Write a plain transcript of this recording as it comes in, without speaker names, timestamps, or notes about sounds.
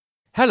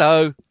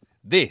Hello,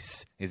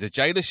 this is a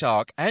Jailer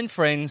Shark and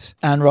Friends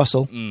and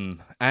Russell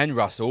and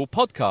Russell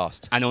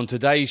podcast. And on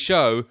today's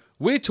show,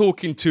 we're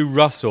talking to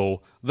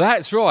Russell.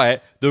 That's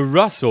right, the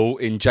Russell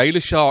in Jailer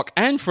Shark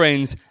and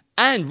Friends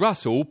and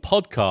Russell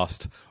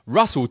podcast.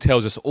 Russell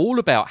tells us all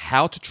about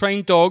how to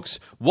train dogs,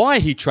 why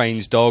he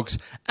trains dogs,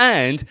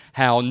 and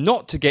how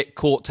not to get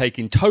caught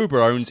taking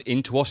Toblerones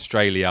into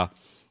Australia.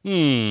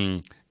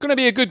 Gonna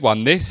be a good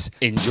one, this.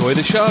 Enjoy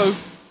the show.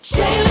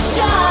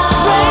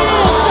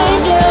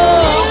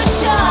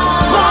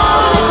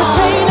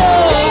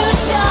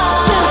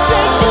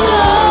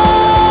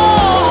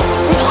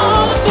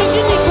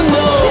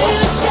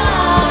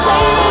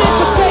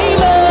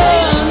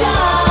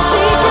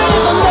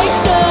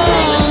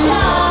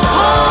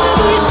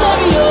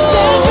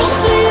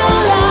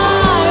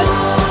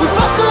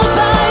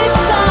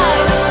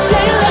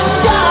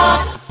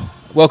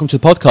 Welcome to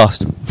the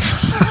podcast.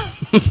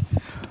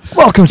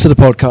 Welcome to the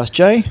podcast,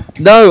 Jay.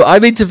 No,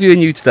 I'm interviewing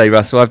you today,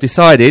 Russell. I've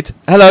decided.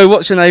 Hello,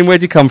 what's your name? Where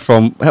do you come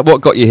from? What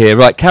got you here?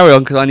 Right, carry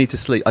on because I need to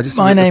sleep.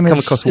 My name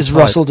is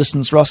Russell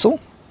Distance Russell.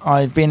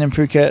 I've been in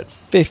Phuket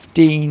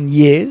 15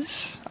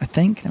 years, I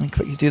think. Let me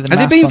quickly do the math.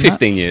 Has it been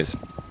 15 years?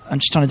 I'm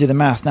just trying to do the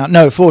math now.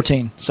 No,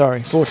 14.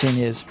 Sorry, 14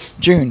 years.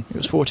 June. It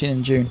was 14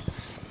 in June.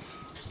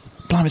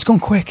 Blimey, it's gone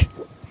quick.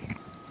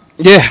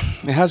 Yeah,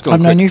 it has gone I've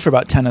quick. known you for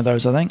about 10 of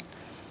those, I think.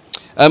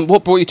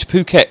 What brought you to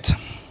Phuket?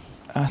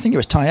 I think it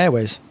was Thai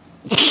Airways.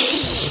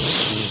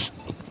 This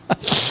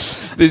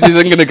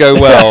isn't going to go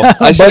well.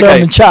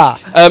 Okay.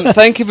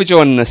 Thank you for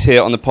joining us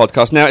here on the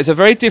podcast. Now, it's a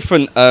very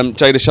different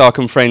Jailer Shark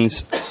and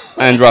Friends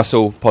and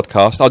Russell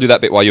podcast. I'll do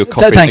that bit while you're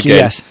coughing Thank you,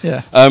 again.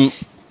 yes. Yeah.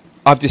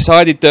 I've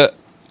decided that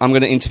I'm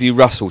going to interview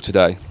Russell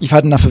today. You've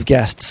had enough of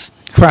guests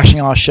crashing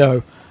our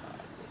show.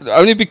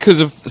 Only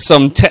because of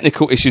some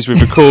technical issues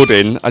with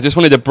recording. I just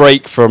wanted a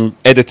break from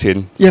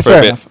editing. Yeah, for fair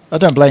a bit. enough. I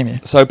don't blame you.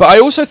 So, but I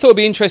also thought it'd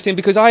be interesting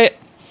because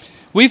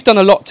we've done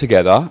a lot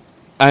together,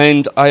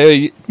 and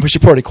we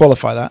should probably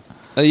qualify that.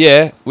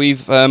 Yeah,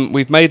 we've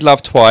made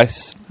love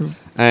twice,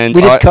 and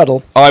we did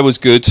cuddle. I was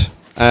good.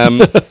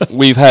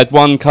 We've had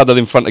one cuddle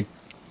in front of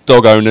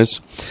dog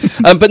owners,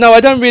 but no,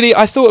 I don't really.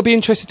 I thought it'd be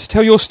interesting to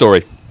tell your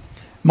story.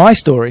 My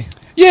story?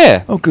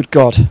 Yeah. Oh, good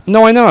God.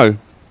 No, I know.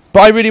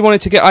 But I really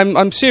wanted to get...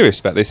 I'm serious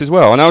about this as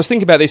well. And I was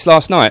thinking about this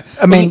last night.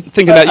 I mean,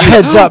 thinking about you.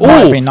 Heads up might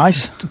have been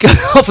nice. Go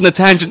off on a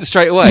tangent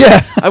straight away.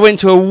 Yeah. I went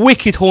to a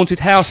wicked haunted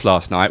house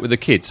last night with the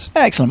kids.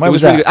 Excellent. Where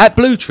was that? Really at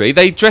Blue Tree.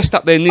 They dressed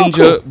up their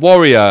Ninja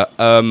Warrior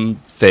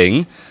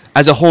thing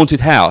as a haunted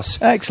house.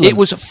 Excellent. It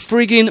was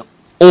frigging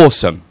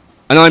awesome.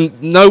 And I'm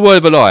no word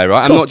of a lie,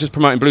 right? I'm not just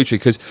promoting Blue Tree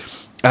because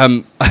I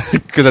don't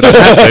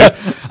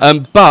have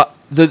to. But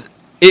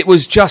it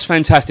was just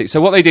fantastic.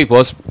 So what they did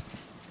was...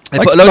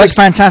 Like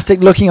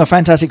fantastic looking or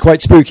fantastic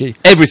quite spooky?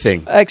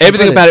 Everything. Excellent.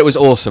 Everything about it was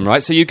awesome,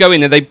 right? So you go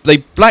in there, they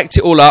blacked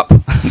it all up.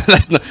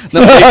 That's not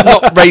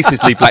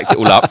racistly blacked it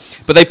all up,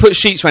 but they put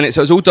sheets around it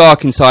so it was all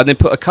dark inside, and they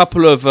put a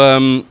couple of, what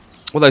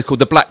are those called,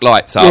 the black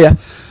lights up. Yeah.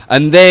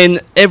 And then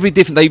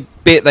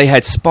they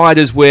had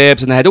spiders'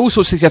 webs, and they had all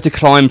sorts of things you have to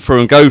climb through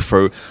and go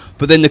through.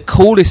 But then the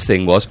coolest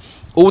thing was,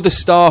 all the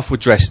staff were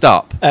dressed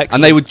up. Excellent.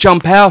 And they would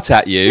jump out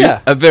at you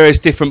at various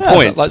different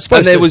points.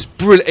 And there was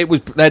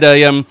brilliant. They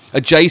had a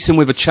Jason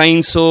with a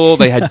chainsaw.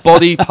 They had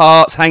body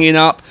parts hanging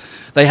up.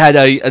 They had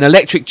an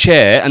electric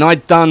chair, and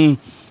I'd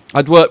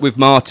worked with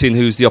Martin,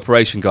 who's the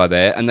operation guy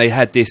there, and they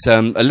had this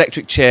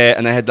electric chair,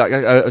 and they had like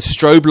a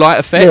strobe light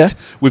effect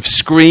with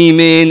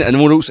screaming and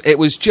all. It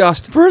was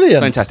just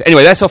brilliant, fantastic.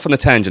 Anyway, that's off on a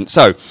tangent.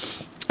 So,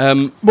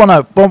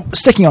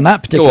 sticking on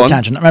that particular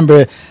tangent, I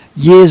remember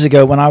years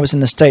ago when I was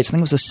in the States, I think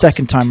it was the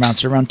second time round,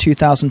 so around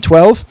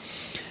 2012,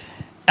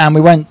 and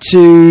we went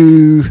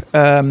to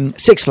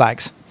Six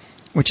Flags,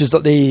 which is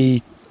like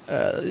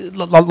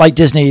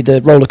Disney,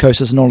 the roller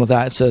coasters and all of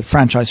that. It's a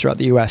franchise throughout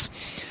the US.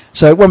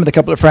 So I went with a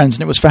couple of friends,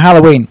 and it was for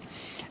Halloween,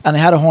 and they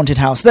had a haunted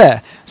house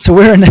there. So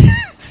we're in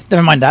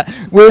never mind that.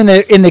 We're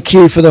in the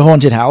queue for the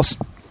haunted house.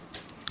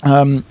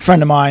 Friend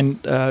of mine,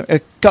 a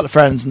couple of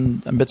friends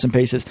and bits and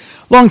pieces.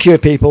 Long queue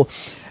of people,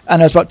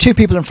 and there was about 2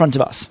 people in front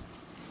of us.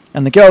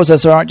 And the girl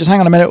says, "All right, just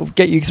hang on a minute, we'll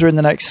get you through in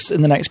the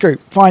next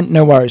group." Fine,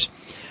 no worries.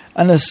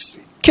 And this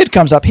kid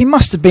comes up. He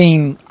must have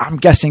been, I'm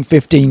guessing,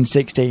 15,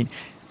 16.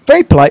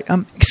 Very polite.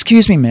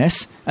 "Excuse me,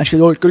 miss." And she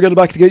goes, "Oh, got to go to the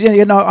back of the queue."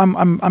 "Yeah, no,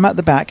 I'm at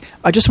the back.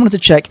 I just wanted to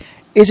check,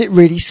 is it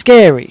really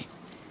scary?"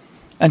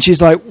 And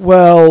she's like,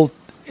 "Well,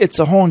 it's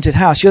a haunted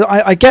house." She goes,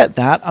 I get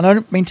that, and I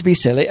don't mean to be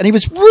silly. And he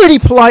was really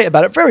polite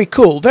about it, very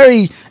cool,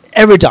 very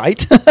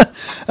erudite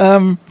for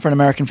an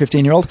American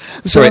 15-year-old.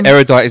 Sorry,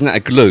 erudite, isn't that a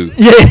glue?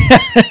 Yeah,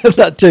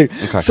 that too.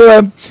 Okay.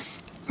 So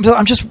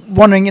I'm just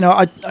wondering,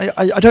 I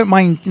don't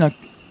mind,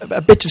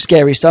 a bit of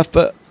scary stuff,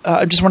 but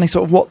I'm just wondering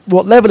sort of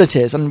what level it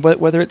is and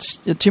whether it's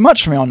too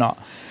much for me or not.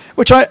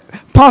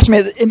 Part of me,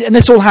 and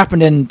this all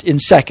happened in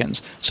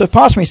seconds, so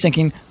part of me is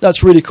thinking,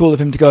 that's really cool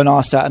of him to go and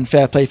ask that, and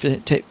fair play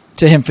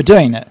to him for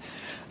doing it.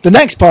 The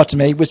next part of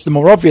me, which is the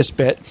more obvious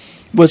bit,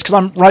 was because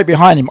I'm right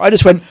behind him, I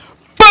just went,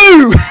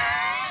 "Boo!"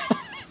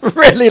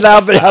 really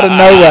loudly out of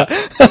nowhere.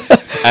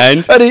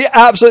 And he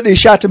absolutely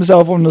shat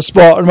himself on the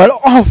spot and went,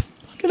 "Oh,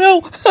 fucking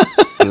hell."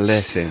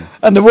 bless him.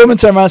 And the woman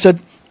turned around and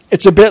said,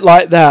 "It's a bit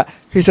like that."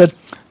 He said,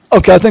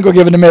 "Okay, I think we'll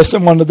give it a miss,"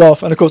 and wandered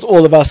off. And of course,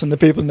 all of us and the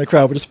people in the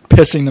crowd were just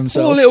pissing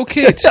themselves. Poor little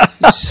kid.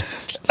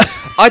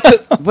 I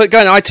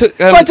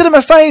took. I did him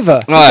a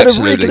favour. Oh,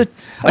 absolutely.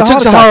 I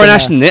took Sahara and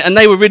Ashton in it, and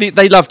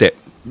they loved it.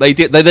 They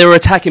did. They were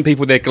attacking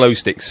people with their glow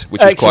sticks,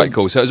 which was quite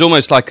cool. So it was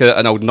almost like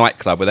an old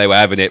nightclub where they were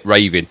having it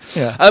raving.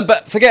 Yeah.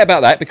 But forget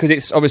about that, because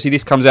it's obviously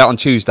this comes out on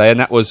Tuesday, and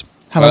that was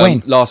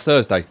Halloween last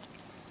Thursday,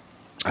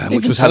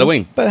 which was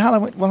Halloween. But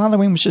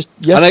Halloween was just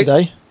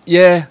yesterday.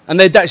 Yeah, and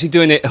they're actually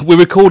doing it. We're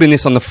recording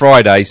this on the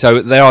Friday,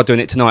 so they are doing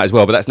it tonight as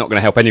well. But that's not going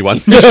to help anyone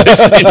who's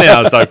listening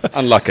now. So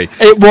unlucky.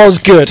 It was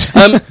good.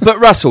 But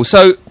Russell,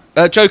 so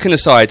joking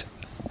aside,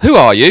 who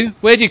are you?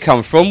 Where do you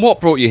come from? What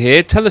brought you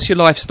here? Tell us your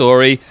life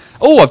story.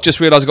 Oh, I've just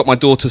realised I've got my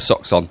daughter's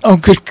socks on. Oh,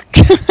 good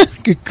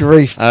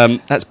grief.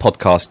 That's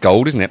podcast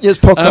gold, isn't it? Yeah, it's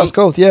podcast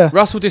gold, yeah.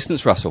 Russell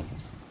Distance Russell.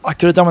 I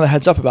could have done with a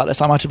heads up about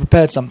this. I might have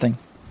prepared something.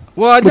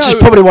 Well, I know. Which is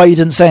probably why you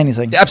didn't say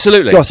anything.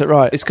 Absolutely. Got it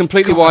right. It's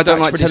completely why I don't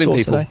like telling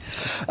people.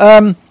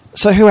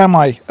 So who am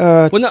I?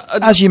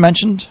 As you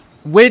mentioned.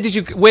 Where did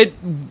you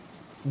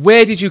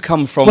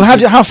come from?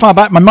 Well, how far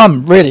back? My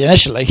mum, really,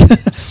 initially.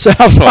 So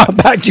how far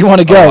back do you want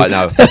to go? Oh,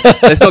 no.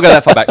 Let's not go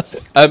that far back.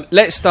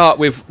 Let's start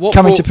with...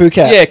 Coming to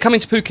Phuket. Yeah,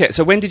 coming to Phuket.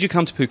 So when did you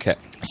come to Phuket?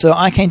 So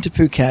I came to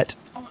Phuket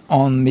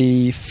on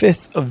the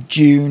 5th of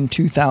June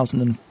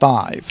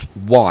 2005.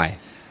 Why?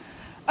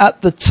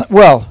 At the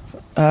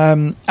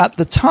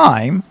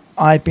time,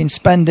 I'd been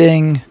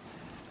spending...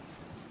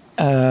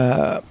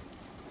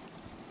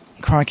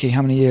 crikey,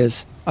 how many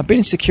years? I've been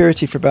in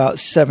security for about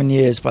 7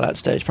 years by that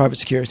stage, private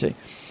security,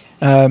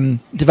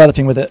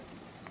 developing with it.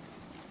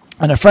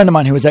 And a friend of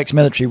mine who was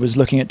ex-military was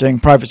looking at doing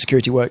private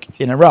security work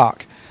in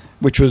Iraq,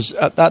 which was,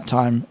 at that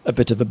time, a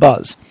bit of a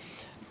buzz.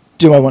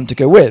 Do I want to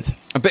go with?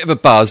 A bit of a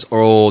buzz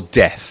or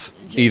death,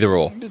 either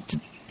or.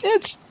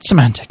 It's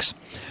semantics.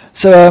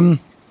 So at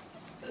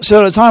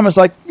the time I was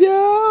like,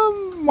 yeah,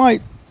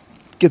 might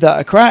give that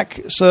a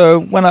crack. So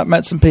went up,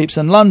 met some peeps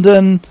in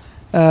London.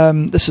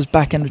 This was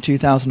back end of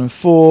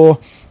 2004.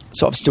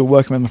 Sort of still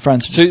working with my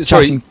friends. So,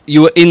 sorry,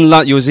 you were in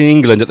you was in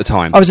England at the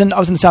time. I was in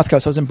the South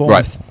Coast. I was in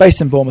Bournemouth,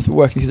 based in Bournemouth, but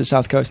working through the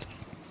South Coast.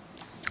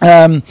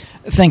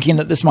 Thinking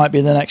that this might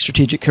be the next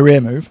strategic career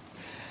move,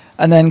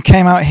 and then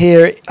came out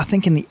here. I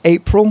think in the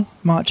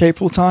March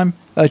April time,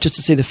 just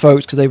to see the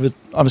folks because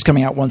I was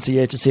coming out once a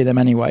year to see them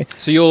anyway.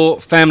 So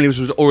your family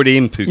was already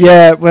in Phuket.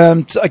 Yeah.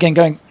 Again,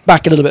 going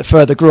back a little bit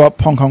further, grew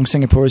up Hong Kong,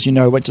 Singapore, as you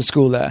know. Went to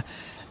school there.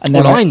 And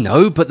then I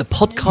know, but the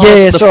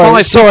podcast,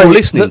 sorry, people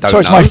listening don't know.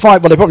 Sorry, it's my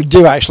five. Well, they probably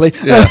do, actually.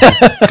 Yeah,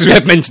 because we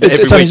have mentioned it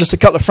every It's only just a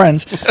couple of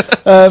friends.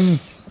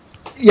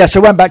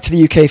 So went back to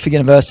the UK for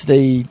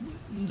university,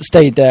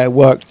 stayed there,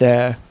 worked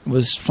there,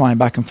 was flying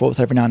back and forth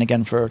every now and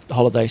again for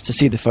holidays to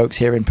see the folks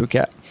here in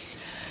Phuket.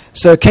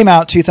 So came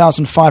out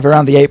 2005,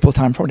 around the April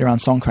time, probably around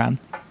Songkran.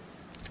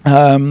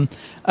 And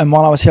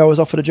while I was here, I was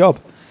offered a job.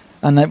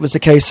 And it was the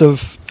case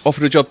of...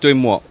 Offered a job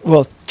doing what?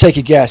 Well, take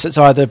a guess. It's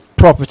either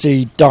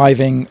property,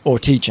 diving, or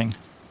teaching.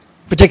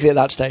 Particularly at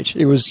that stage.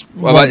 It was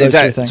one of those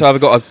two things. So I've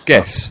got a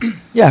guess.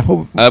 Yeah.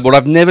 Well,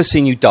 I've never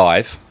seen you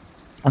dive.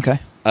 Okay.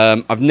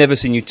 I've never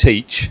seen you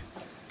teach.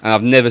 And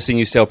I've never seen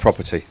you sell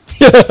property.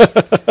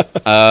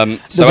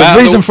 There's a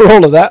reason for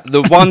all of that.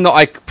 The one that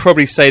I could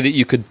probably say that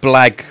you could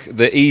blag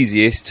the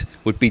easiest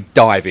would be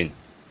diving.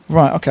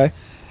 Right, okay.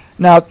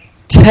 Now...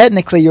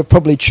 Technically, you're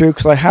probably true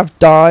because I have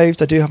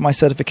dived. I do have my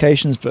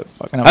certifications, but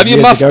have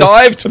you muff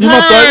dived? Have you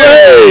muff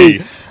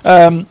dived?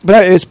 But no,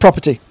 it was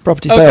property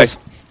sales.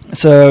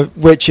 So,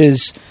 which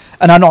is,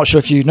 and I'm not sure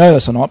if you know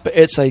this or not, but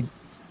it's a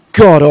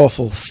god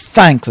awful,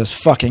 thankless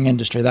fucking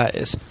industry that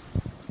is.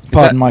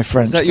 Pardon my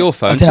French. Is that your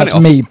phone? I think that's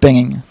me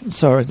binging.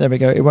 Sorry, there we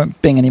go. It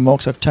won't bing anymore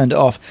because I've turned it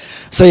off.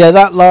 So yeah,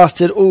 that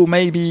lasted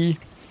maybe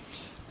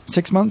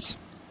 6 months.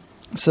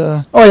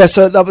 So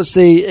so that was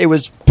it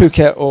was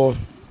Phuket or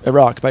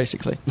Iraq,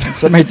 basically.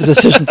 So I made the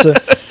decision to...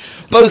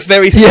 Both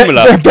very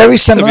similar. Yeah, very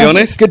similar. To be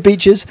honest. Good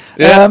beaches.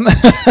 Yeah.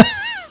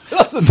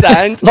 Lots of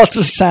sand. Lots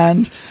of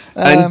sand.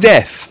 And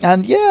death.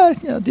 And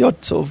the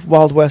odd sort of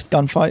Wild West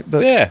gunfight.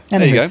 But yeah,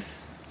 there you go.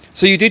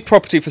 So you did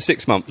property for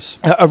 6 months?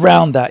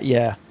 Around that,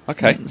 yeah.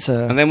 Okay.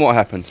 And then what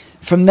happened?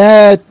 From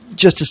there,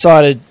 just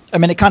decided... I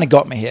mean, it kind of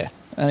got me here.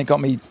 And it got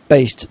me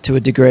based to a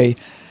degree.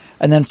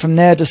 And then from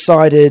there,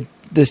 decided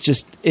this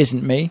just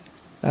isn't me.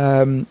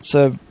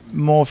 So...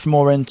 Morphed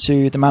more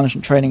into the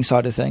management training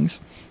side of things,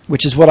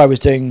 which is what I was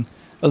doing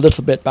a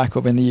little bit back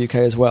up in the UK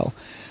as well.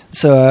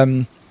 So,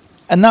 and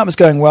that was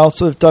going well.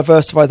 Sort of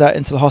diversified that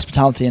into the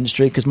hospitality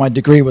industry because my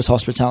degree was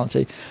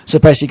hospitality. So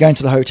basically going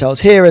to the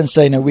hotels here and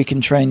saying, we can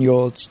train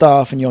your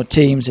staff and your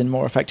teams in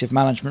more effective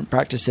management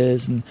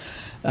practices and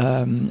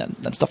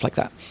stuff like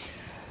that.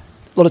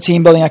 A lot of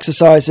team building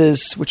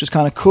exercises, which was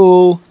kind of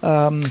cool.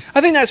 I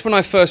think that's when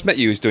I first met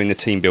you, was doing the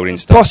team building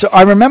stuff.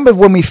 I remember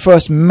when we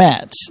first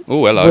met.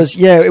 Oh, hello.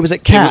 It was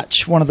at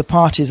Catch, one of the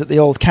parties at the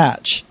old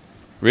Catch.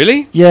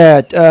 Really?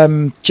 Yeah,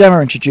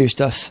 Gemma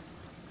introduced us.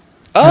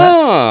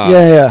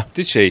 Yeah.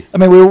 Did she? I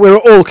mean, we were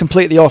all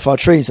completely off our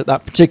trees at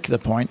that particular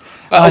point.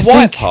 A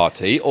white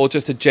party or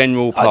just a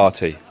general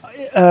party?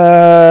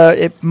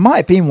 It might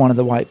have been one of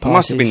the white parties. It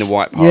must have been the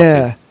white party.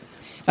 Yeah.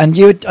 And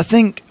I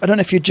don't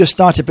know if you just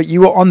started, but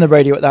you were on the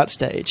radio at that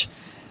stage.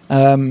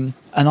 And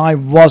I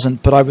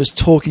wasn't, but I was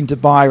talking to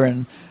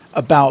Byron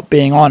about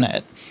being on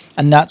it.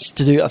 And that's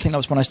to do, I think that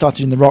was when I started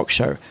doing the rock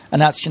show.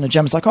 And that's,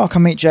 Gemma's like, oh,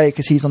 come meet Jay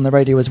because he's on the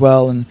radio as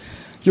well. And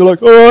you're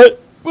like, all right,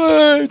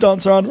 bye,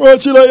 dance around, all right,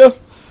 see you later.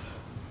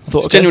 I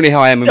thought, it's generally how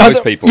I am with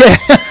most people. Yeah.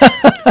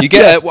 You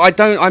get,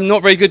 I'm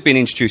not very good being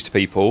introduced to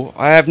people.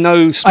 I have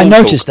no small I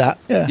noticed talk.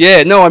 that,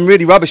 Yeah, no, I'm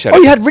really rubbish at it.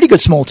 Oh, you had really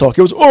good small talk.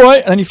 It was all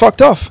right, and then you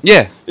fucked off.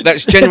 Yeah,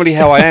 that's generally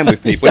how I am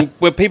with people.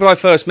 When people I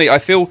first meet, I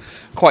feel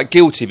quite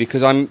guilty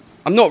because I'm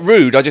not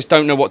rude, I just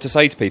don't know what to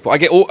say to people. I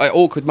get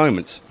awkward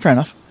moments. Fair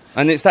enough.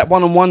 And it's that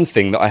one-on-one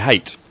thing that I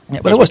hate. Yeah,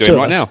 That's but it what was we're two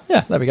doing of right us. now.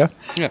 Yeah, there we go.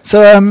 Yeah.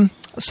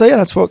 So yeah,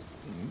 that's what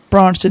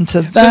branched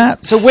into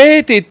that. So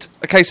where did...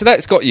 Okay, so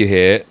that's got you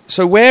here.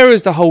 So where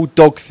is the whole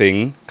dog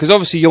thing? Because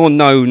obviously you're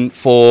known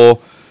for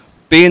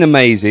being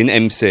amazing,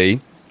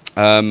 MC,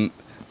 being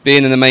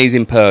an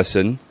amazing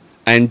person,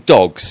 and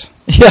dogs.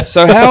 Yeah.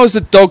 So how has the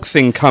dog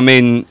thing come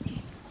in?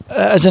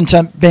 As in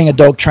being a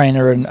dog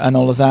trainer and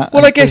all of that.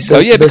 Well, I guess so,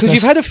 yeah, because business.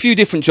 you've had a few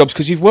different jobs,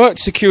 because you've worked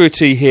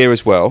security here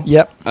as well.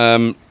 Yep.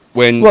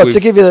 Well, to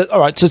give you...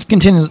 all right, to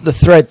continue the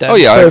thread then. Oh,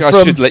 yeah, So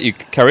I should let you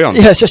carry on.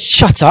 Yeah, just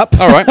shut up.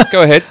 All right,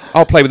 go ahead.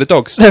 I'll play with the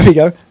dogs. There we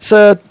go.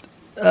 So,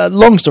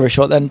 long story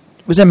short then,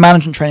 was in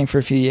management training for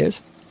a few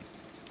years.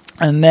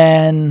 And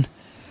then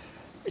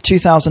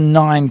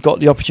 2009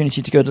 got the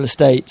opportunity to go to the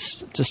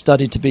States to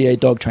study to be a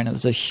dog trainer.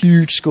 There's a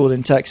huge school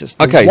in Texas.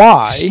 Okay.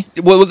 Why?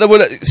 Well,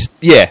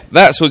 yeah,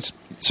 that's what...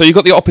 So you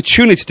got the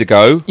opportunity to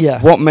go. Yeah.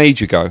 What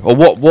made you go? Or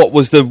what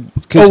was the...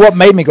 Well, what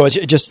made me go is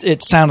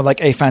it sounded like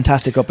a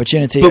fantastic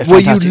opportunity, But a were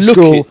you fantastic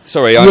looking... school.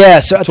 Sorry,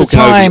 so at the talking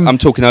time... I'm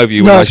talking over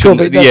you. No, when it's cool,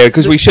 shouldn't- but yeah,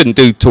 because we shouldn't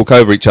talk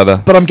over each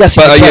other. But I'm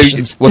guessing the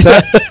questions. What's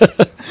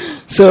that?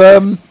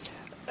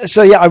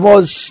 So yeah, I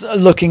was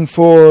looking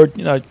for,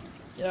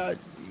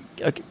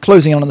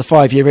 closing in on the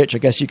 5-year itch, I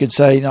guess you could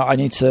say. I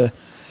need to...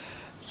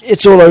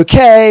 It's all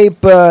okay,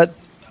 but...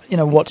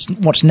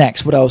 what's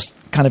next? What else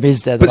kind of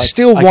is there? But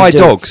still, why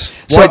dogs?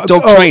 Why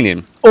dog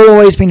training?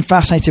 Always been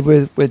fascinated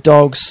with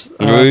dogs.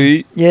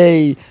 Right.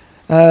 Yay.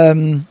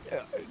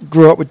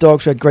 Grew up with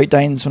dogs. We had Great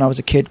Danes when I was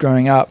a kid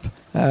growing up.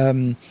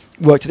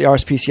 Worked at the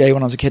RSPCA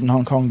when I was a kid in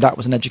Hong Kong. That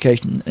was an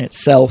education in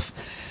itself.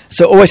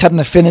 So always had an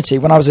affinity.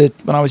 When I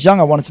was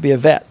young, I wanted to be a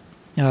vet.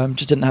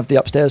 Just didn't have the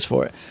upstairs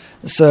for it.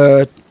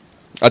 So...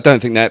 I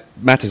don't think that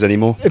matters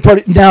anymore.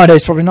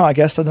 Nowadays, probably not, I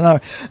guess. I don't know.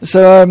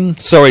 So,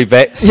 sorry,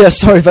 vets. Yeah,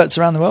 sorry, vets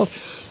around the world.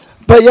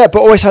 But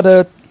always had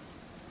an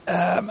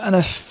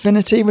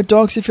affinity with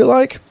dogs, if you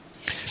like.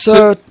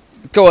 So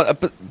go on.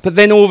 But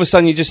then all of a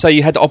sudden you just say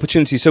you had the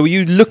opportunity. So were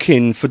you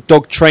looking for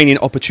dog training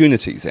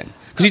opportunities then?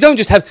 Because you don't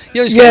just get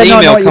an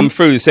email come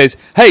through that says,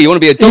 "Hey, you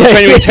want to be a dog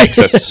trainer in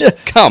Texas?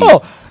 Come."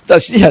 Oh,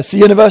 that's the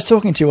universe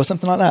talking to you, or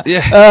something like that.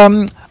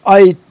 Yeah.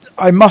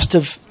 I must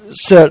have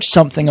searched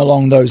something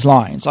along those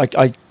lines.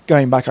 I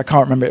going back, I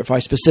can't remember if I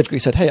specifically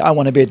said, "Hey, I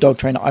want to be a dog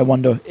trainer." I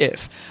wonder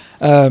if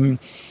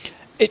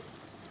it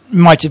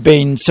might have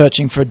been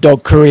searching for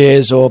dog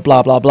careers or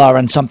blah blah blah,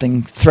 and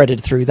something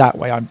threaded through that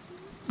way. I'm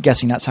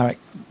guessing that's how it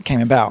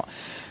came about.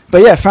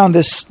 But yeah, found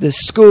this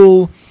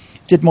school,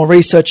 did more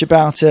research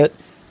about it.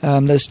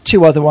 There's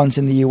 2 other ones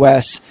in the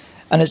US,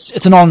 and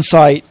it's an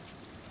on-site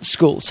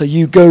school, so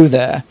you go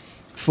there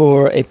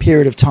for a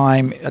period of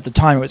time. At the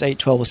time, it was 8,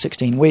 12, or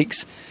 16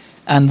 weeks,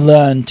 and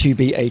learn to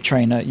be a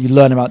trainer. You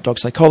learn about dog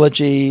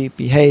psychology,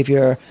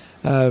 behavior,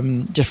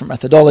 different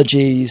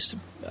methodologies,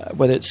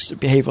 whether it's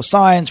behavioral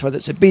science, whether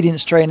it's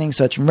obedience training,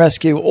 search and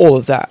rescue, all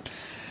of that.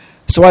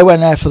 So I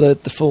went there for the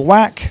full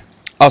whack.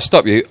 I'll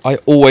stop you. I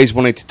always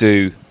wanted to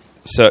do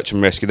search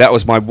and rescue. That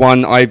was my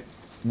one I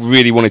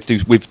really wanted to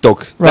do with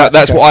dog. Right,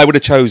 that's what I would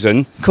have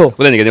chosen. Cool.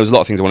 Well, then again, there was a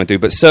lot of things I want to do,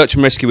 but search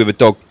and rescue with a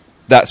dog,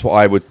 that's what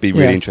I would be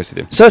really interested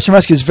in. Search and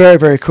rescue is very,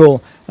 very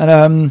cool.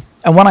 And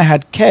when I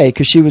had Kay,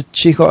 because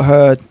she got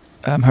her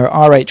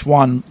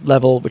RH1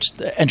 level, which is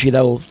the entry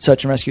level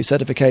search and rescue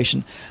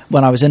certification,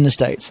 when I was in the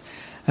States,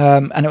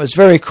 and it was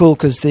very cool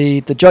because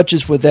the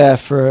judges were there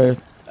for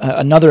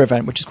another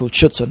event, which is called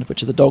Schutzhund,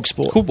 which is a dog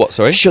sport. Called what?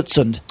 Sorry,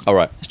 Schutzhund. All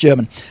right, it's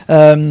German.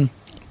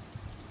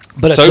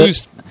 But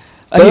so's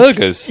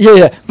burgers.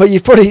 Yeah. But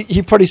you've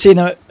probably seen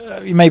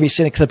you maybe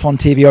seen a clip on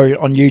TV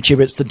or on YouTube.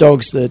 It's the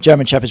dogs, the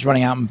German Shepherds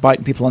running out and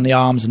biting people on the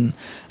arms and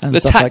the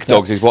stuff tack like that.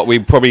 dogs is what we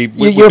probably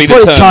you're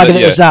probably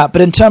targeting it as that.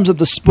 But in terms of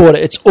the sport,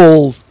 it's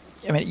all.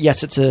 I mean,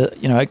 yes, it's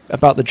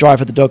about the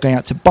drive of the dog going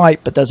out to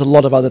bite, but there's a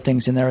lot of other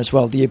things in there as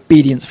well. The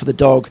obedience for the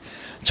dog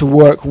to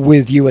work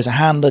with you as a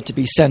handler, to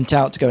be sent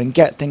out to go and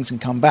get things and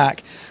come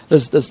back.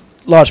 There's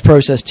large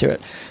process to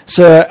it.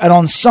 So, and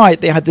on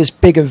site they had this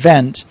big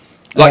event,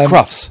 like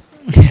Crufts.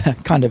 Yeah,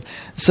 kind of.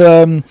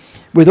 So,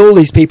 with all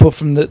these people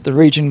from the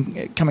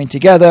region coming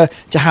together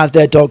to have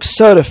their dogs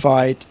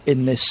certified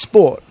in this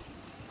sport.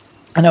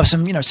 And there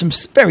were some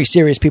very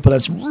serious people. There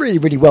was really,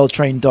 really well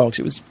trained dogs.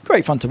 It was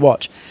great fun to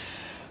watch.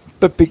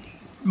 But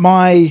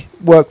my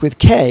work with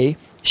Kay,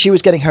 she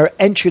was getting her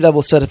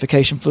entry-level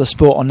certification for the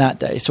sport on that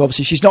day. So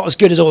obviously she's not as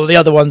good as all the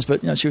other ones,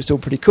 but she was still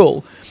pretty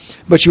cool.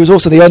 But she was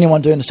also the only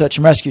one doing the search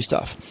and rescue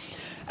stuff.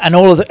 And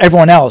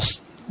everyone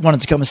else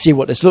wanted to come and see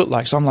what this looked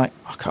like. So I'm like,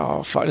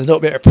 oh, fuck, there's a little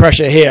bit of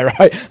pressure here,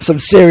 right? Some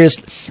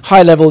serious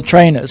high-level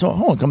trainers. Oh,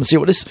 I'll come and see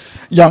what this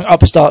young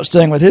upstart's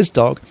doing with his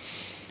dog.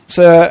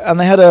 So, and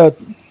they had a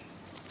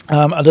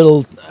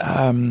little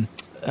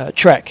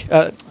trek,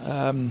 what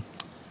do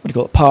you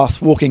call it,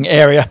 path, walking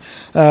area,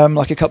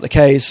 like a couple of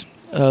Ks,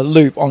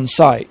 loop on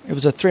site. It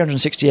was a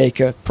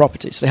 360-acre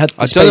property. So they had.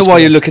 I don't know why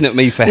you're looking at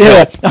me for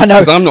help. I know.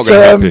 Because I'm not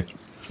going to help you.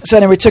 So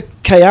anyway, we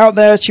took Kay out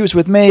there. She was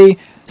with me.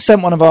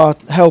 Sent one of our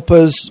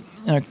helpers,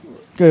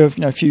 go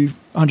a few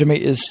 100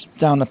 meters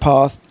down the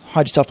path,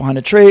 hide yourself behind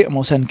a tree, and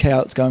we'll send Kay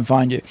out to go and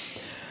find you.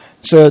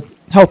 So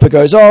helper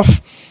goes off.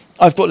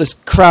 I've got this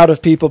crowd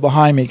of people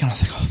behind me. I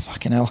think, oh,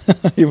 fucking hell.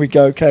 Here we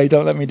go, Kay,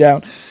 don't let me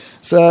down.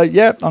 So,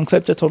 yeah,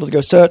 unclipped her, told her to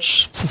go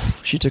search.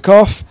 She took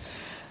off.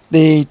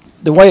 The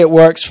way it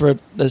works,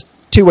 there's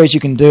two ways you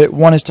can do it.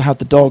 One is to have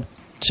the dog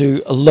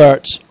to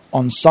alert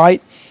on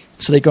site.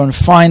 So they go and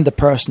find the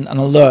person and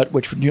alert,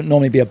 which would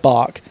normally be a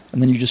bark,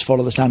 and then you just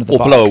follow the sound of the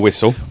bark. Or blow a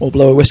whistle. Or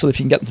blow a whistle if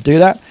you can get them to do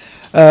that.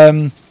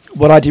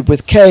 What I did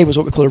with Kay was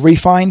what we call a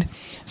refind.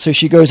 So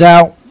she goes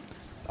out,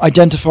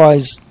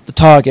 identifies the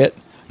target,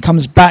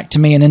 comes back to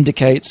me and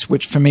indicates,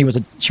 which for me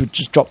was she would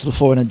just drop to the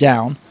floor in a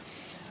down,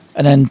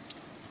 and then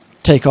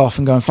take off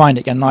and go and find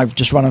it again. And I would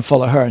just run and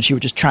follow her, and she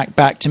would just track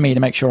back to me to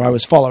make sure I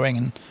was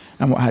following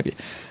and what have you.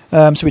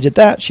 So we did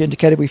that. She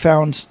indicated we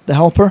found the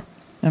helper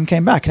and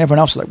came back. And everyone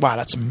else was like, wow,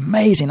 that's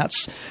amazing.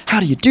 How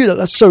do you do that?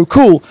 That's so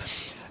cool.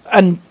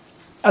 And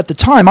at the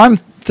time, I'm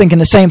thinking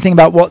the same thing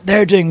about what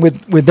they're doing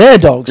with their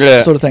dogs,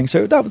 sort of thing.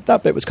 So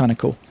that bit was kind of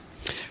cool.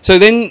 So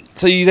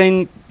you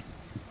then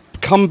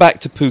come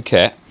back to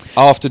Phuket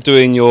after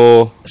doing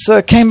your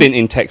stint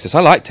in Texas.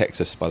 I like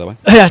Texas, by the way.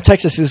 Yeah,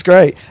 Texas is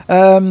great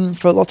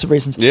for lots of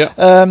reasons.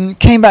 Yeah.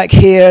 Came back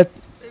here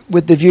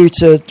with the view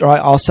to, all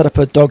right, I'll set up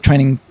a dog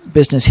training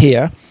business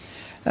here,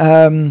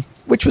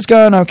 which was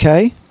going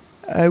okay.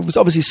 It was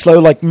obviously slow,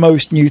 like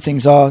most new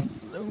things are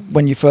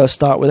when you first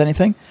start with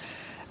anything.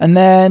 And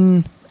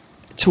then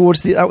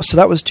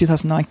that was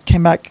 2009.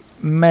 Came back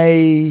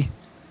May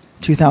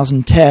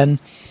 2010.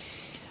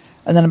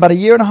 And then about a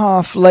year and a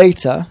half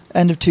later,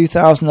 end of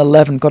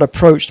 2011, got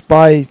approached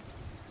by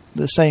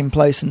the same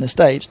place in the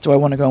States. Do I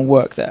want to go and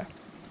work there?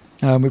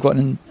 We've got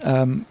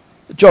a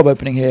job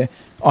opening here.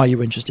 Are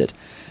you interested?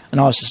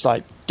 And I was just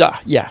like, duh,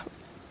 yeah,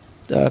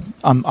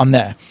 I'm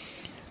there.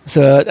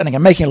 So, and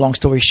again, making a long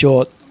story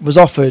short, was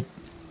offered,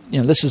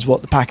 this is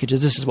what the package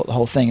is, this is what the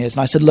whole thing is.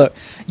 And I said, look,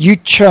 you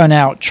churn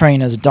out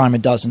trainers a dime a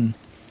dozen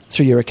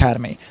through your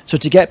academy. So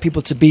to get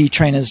people to be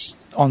trainers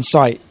on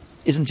site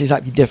isn't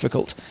exactly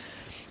difficult.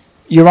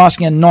 You're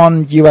asking a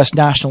non-US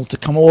national to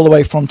come all the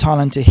way from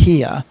Thailand to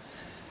here.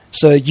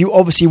 So you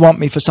obviously want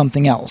me for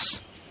something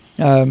else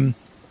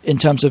in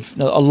terms of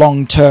a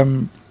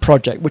long-term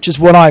project, which is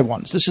what I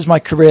want. So this is my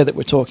career that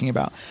we're talking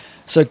about.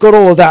 So got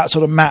all of that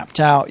sort of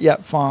mapped out.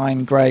 Yep,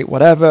 fine, great,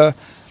 whatever.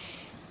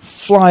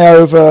 Fly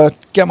over,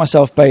 get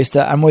myself based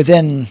there. And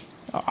within,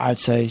 I'd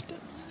say,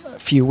 a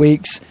few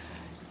weeks,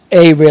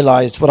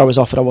 realised what I was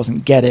offered I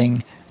wasn't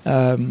getting.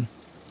 And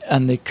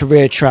the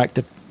career track,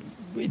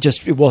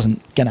 it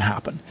wasn't going to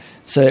happen.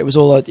 So it was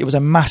a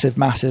massive,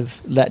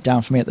 massive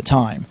letdown for me at the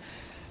time.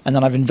 And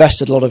then I've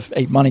invested a lot of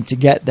money to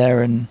get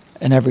there and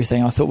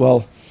everything. I thought,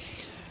 well,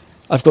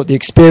 I've got the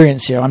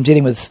experience here. I'm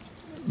dealing with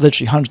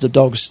literally hundreds of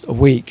dogs a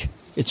week.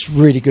 It's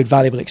really good,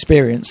 valuable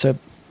experience. So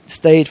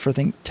stayed for, I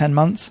think, 10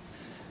 months.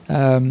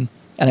 And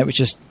it was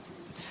just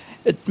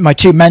my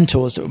two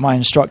mentors that were my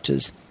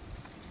instructors.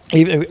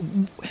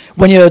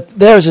 When you're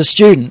there as a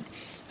student,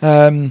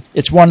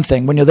 it's one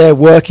thing. When you're there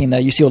working there,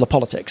 you see all the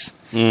politics.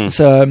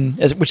 So,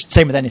 which is the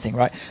same with anything,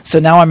 right? So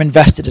now I'm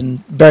invested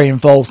and very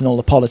involved in all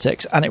the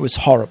politics, and it was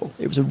horrible.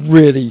 It was a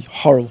really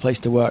horrible place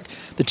to work.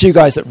 The two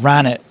guys that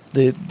ran it,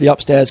 the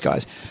upstairs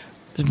guys,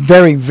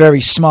 very,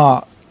 very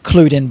smart,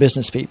 clued-in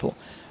business people,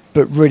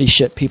 but really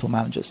shit people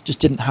managers. Just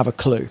didn't have a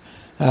clue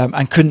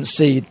and couldn't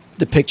see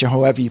the picture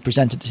however you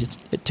presented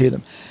it to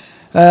them.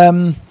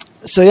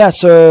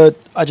 So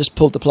I just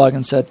pulled the plug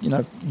and said,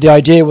 the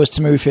idea was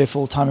to move here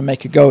full-time and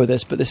make a go of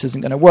this, but this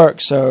isn't going to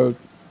work, so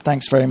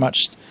thanks very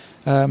much.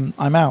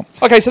 I'm out.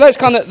 Okay, so that's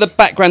kind of the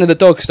background of the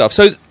dog stuff.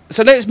 So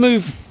let's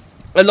move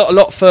a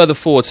lot further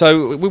forward.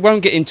 So we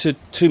won't get into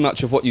too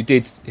much of what you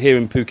did here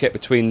in Phuket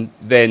between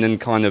then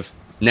and kind of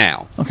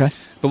now. Okay.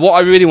 But what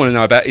I really want to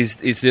know about is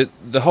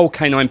the whole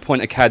Canine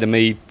Point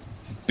Academy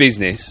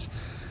business.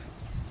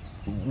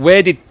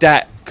 Where did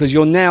that... Because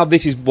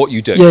this is what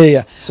you do.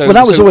 Yeah. So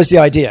that was always the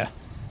idea.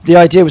 The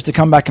idea was to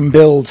come back and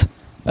build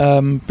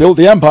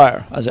the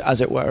empire,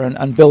 as it were,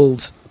 and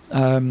build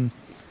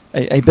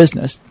a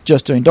business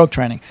just doing dog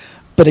training.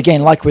 But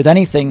again, like with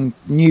anything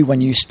new when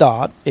you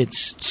start,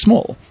 it's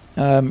small.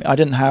 I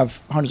didn't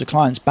have hundreds of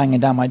clients banging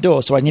down my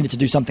door, so I needed to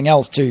do something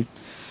else to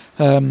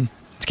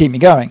keep me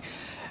going.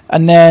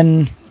 And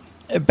then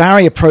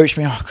Barry approached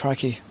me, oh,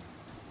 crikey,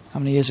 How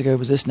many years ago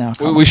was this now?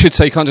 We should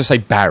say, you can't just say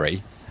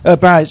Barry.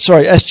 Barry,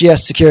 sorry, SGS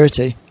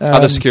Security.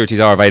 Other securities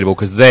are available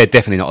because they're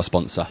definitely not a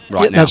sponsor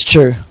right now. That's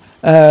true.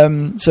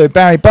 So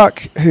Barry Buck,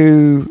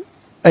 who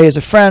A, is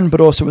a friend,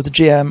 but also was the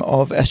GM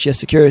of SGS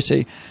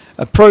Security,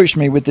 approached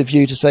me with the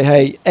view to say,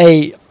 hey,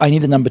 A, I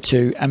need a number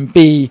 2, and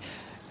B,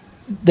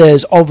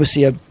 there's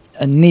obviously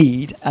a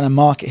need and a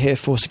market here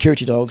for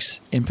security dogs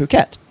in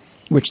Phuket,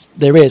 which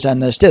there is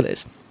and there still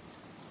is.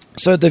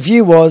 So the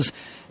view was,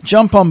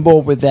 jump on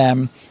board with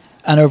them,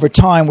 and over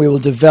time we will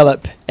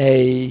develop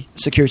a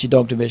security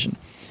dog division.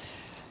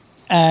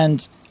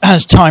 And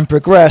as time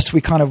progressed,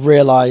 we kind of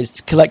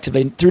realized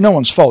collectively, through no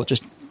one's fault,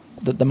 just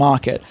the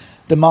market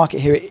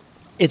here,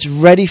 it's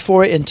ready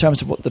for it in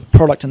terms of what the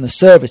product and the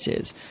service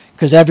is,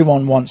 because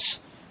everyone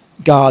wants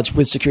guards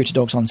with security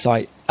dogs on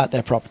site at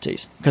their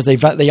properties because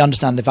they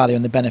understand the value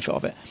and the benefit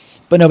of it,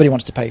 but nobody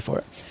wants to pay for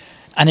it.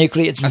 And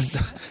equally,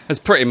 that's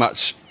pretty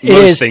much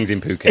most things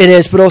in Phuket. It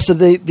is, but also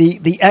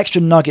the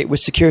extra nugget with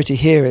security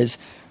here is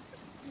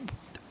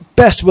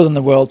best will in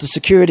the world. The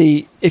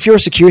security, if you're a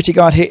security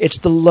guard here, it's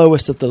the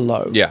lowest of the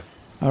low. Yeah.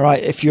 All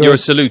right. If you're a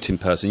saluting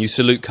person, you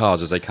salute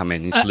cars as they come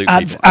in. You salute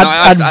people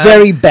at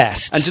very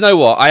best. And do you know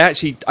what?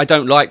 I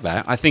don't like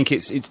that. I think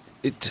it's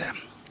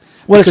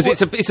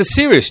a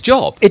serious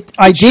job.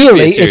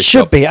 Ideally, it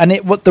should be. And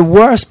what the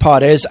worst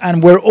part is,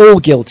 and we're all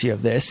guilty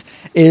of this,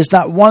 is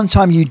that one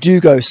time you do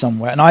go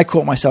somewhere, and I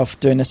caught myself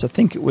doing this. I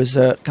think it was.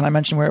 Can I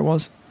mention where it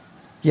was?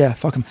 Yeah,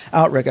 fuck 'em.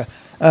 Outrigger.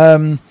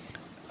 I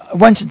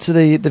went into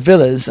the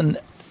villas, and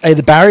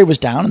the barrier was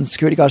down, and the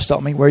security guard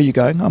stopped me. Where are you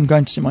going? I'm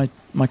going to see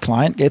my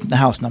client. Gave them the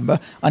house number.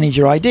 I need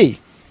your ID.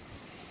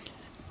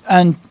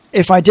 And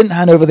if I didn't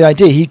hand over the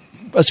ID,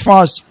 as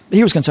far as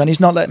he was concerned, he's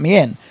not letting me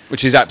in.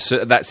 Which is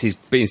he's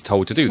being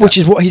told to do that. Which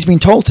is what he's been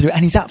told to do,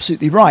 and he's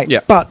absolutely right. Yeah.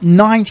 But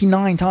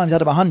 99 times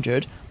out of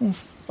 100,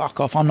 fuck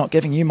off, I'm not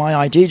giving you my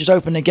ID, just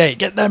open the gate,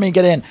 let me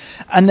get in.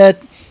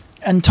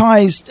 And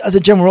Thais, as a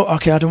general,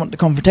 okay, I don't want the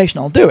confrontation,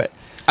 I'll do it.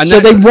 And so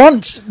they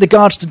want the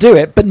guards to do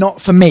it, but not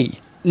for me.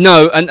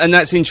 No, and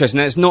that's interesting.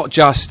 It's not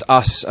just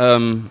us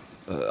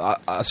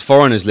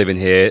foreigners living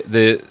here.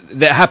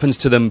 That happens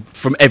to them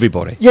from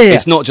everybody. Yeah.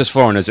 It's not just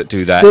foreigners that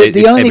do that.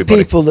 The only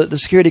everybody. people that the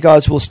security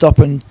guards will stop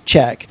and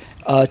check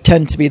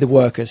tend to be the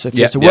workers. So if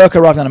it's a worker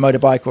arriving on a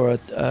motorbike or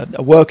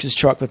a worker's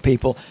truck with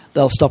people,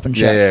 they'll stop and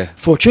check. Yeah.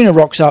 Fortuna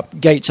rocks up,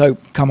 gates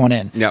open, come on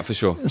in. Yeah, for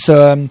sure.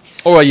 So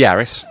or a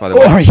Yaris, by the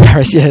way. Or a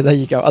Yaris, yeah, there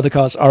you go. Other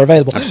cars are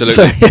available.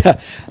 Absolutely.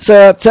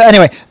 So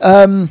anyway,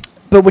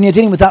 but when you're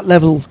dealing with that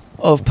level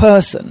of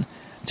person,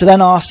 to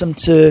then ask them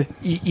to,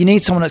 you need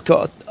someone that's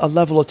got a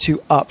level or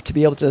two up to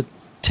be able to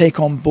take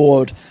on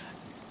board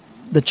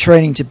the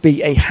training to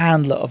be a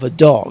handler of a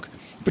dog,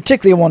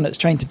 particularly one that's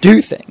trained to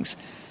do things.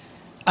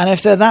 And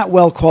if they're that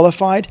well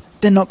qualified,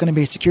 they're not going to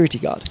be a security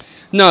guard.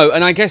 No,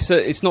 and I guess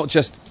that it's not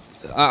just,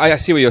 I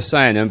see what you're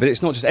saying, but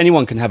it's not just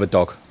anyone can have a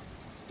dog.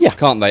 Yeah.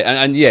 Can't they?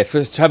 And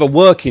to have a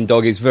working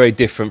dog is very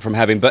different from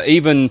having, but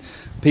even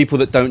people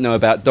that don't know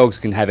about dogs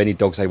can have any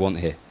dogs they want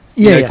here.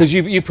 Yeah, because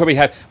you probably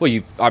have.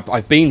 Well,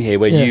 I've been here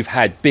where you've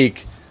had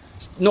big,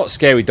 not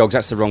scary dogs.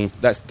 That's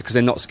because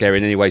they're not scary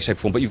in any way, shape,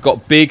 or form. But you've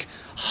got big,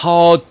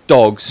 hard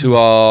dogs who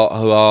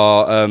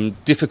are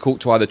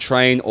difficult to either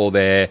train, or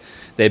their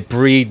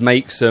breed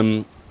makes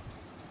them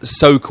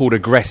so-called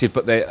aggressive.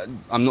 But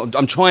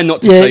I'm trying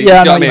not to say.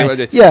 Yeah, I mean,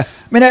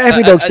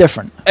 every dog's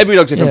different. Every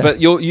dog's different,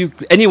 but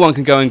anyone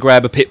can go and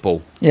grab a pit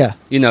bull. Yeah,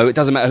 it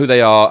doesn't matter who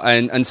they are,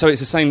 and so it's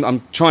the same.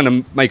 I'm trying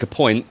to make a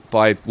point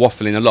by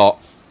waffling a lot.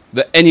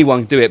 That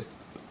anyone can do it,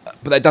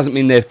 but that doesn't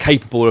mean they're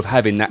capable of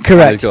having that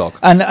kind of dog.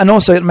 And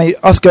also,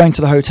 us going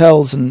to the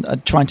hotels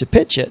and trying to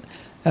pitch it,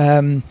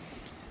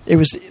 it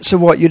was, so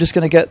what, you're just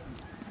going to get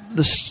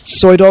the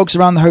soy dogs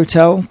around the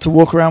hotel to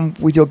walk around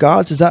with your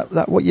guards? Is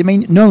that what you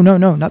mean? No,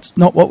 that's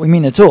not what we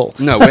mean at all.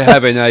 No, we're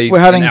having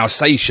an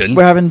Alsatian.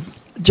 We're having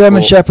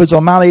German Shepherds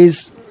or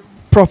Malleys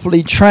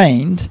properly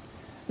trained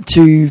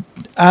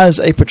as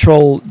a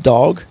patrol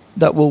dog,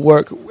 that will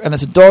work, and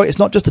it's a dog. It's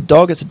not just a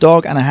dog; it's a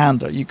dog and a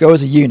handler. You go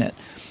as a unit,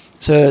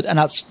 and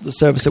that's the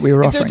service that we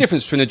were offering. Is there a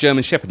difference between a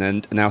German Shepherd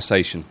and an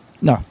Alsatian?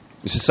 No,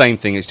 it's the same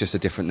thing. It's just a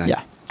different name.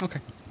 Yeah.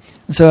 Okay.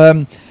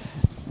 So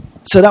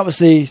that was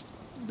the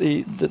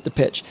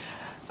pitch,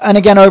 and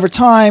again over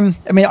time,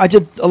 I mean, I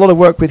did a lot of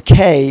work with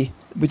Kay.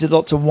 We did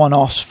lots of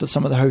one-offs for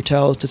some of the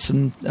hotels. Did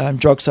some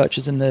drug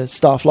searches in the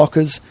staff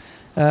lockers.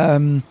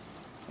 I'd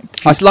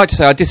like to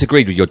say I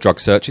disagreed with your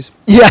drug searches.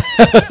 Yeah.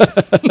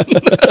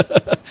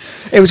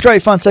 It was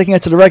great fun taking her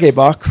to the reggae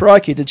bar.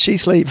 Crikey, did she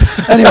sleep?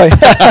 Anyway.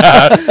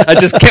 I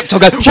just kept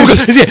talking. It's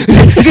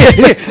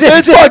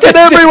fucking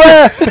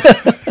everywhere!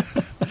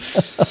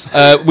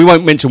 We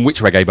won't mention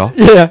which reggae bar.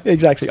 Yeah,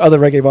 exactly. Other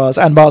reggae bars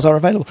and bars are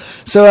available.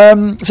 So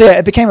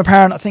it became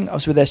apparent. I think I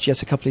was with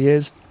SGS a couple of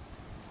years.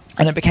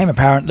 And it became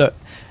apparent that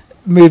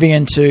moving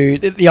into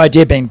the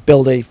idea being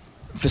build a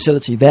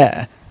facility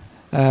there,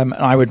 and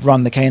I would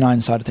run the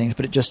canine side of things,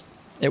 but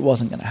it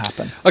wasn't going to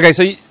happen. Okay,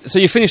 so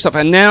you finished up,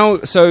 and now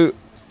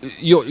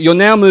you're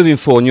now moving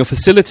forward, and your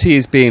facility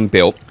is being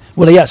built.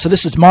 Well, yeah. So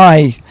this is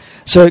my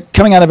So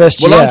coming out of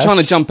SGS... Well, I'm trying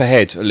to jump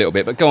ahead a little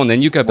bit, but go on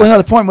then, you go back. Well, no,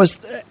 the point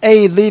was,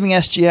 leaving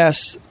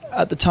SGS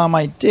at the time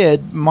I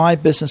did, my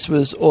business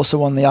was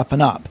also on the up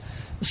and up.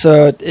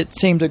 So it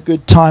seemed a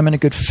good time and a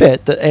good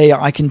fit that,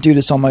 I can do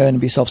this on my own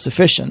and be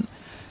self-sufficient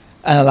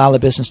and allow the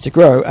business to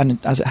grow. And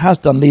as it has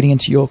done, leading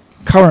into your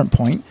current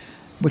point,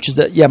 which is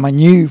that,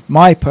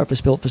 my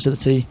purpose-built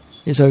facility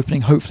is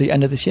opening hopefully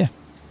end of this year.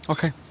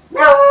 Okay.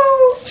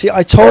 See,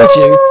 I told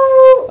you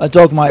a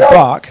dog might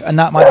bark, and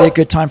that might be a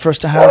good time for us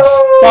to have...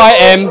 Bye,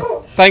 Em.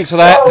 Thanks for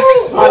that.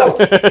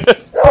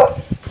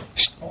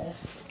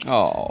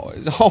 Oh,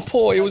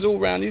 boy, it was all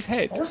round his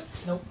head.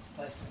 Nope.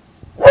 Place.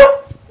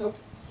 Nope.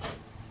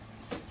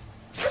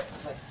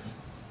 Place.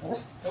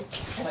 Nope.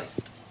 Place.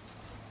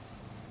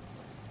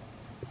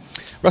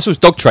 Russell's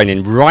dog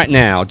training right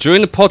now.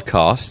 During the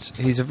podcast,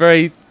 he's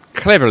very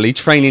cleverly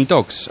training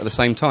dogs at the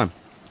same time.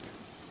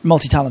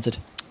 Multi-talented.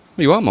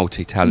 You are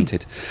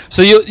multi-talented.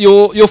 So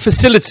your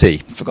facility...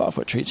 Forgot I've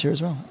got treats here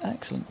as well.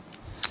 Excellent.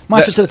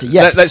 My facility,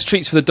 yes. That's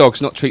treats for the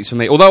dogs, not treats for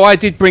me. Although I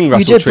did bring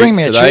Russell treats bring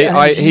me a today. Treat, and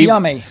it was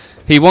yummy.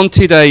 He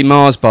wanted a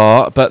Mars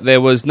bar, but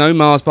there was no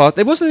Mars bar.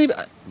 There wasn't even...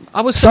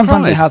 I was surprised.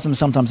 Sometimes they have them,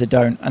 sometimes they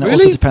don't. And it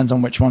also depends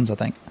on which ones, I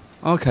think.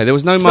 Okay, there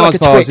was no it's Mars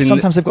like bars Twix.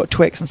 Sometimes they've got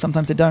Twix and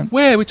sometimes they don't.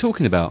 Where are we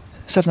talking about?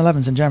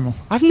 7-Elevens in general.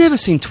 I've never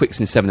seen Twix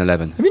in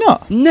 7-Eleven. Have you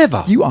not?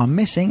 Never. You are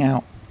missing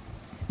out.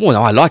 Well,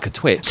 no, I like a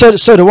Twix.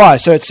 So do I.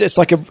 So it's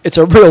like it's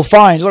a real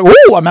find. It's like,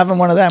 ooh, I'm having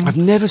one of them. I've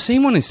never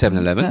seen one in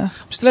 7-Eleven. Yeah.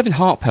 I'm still having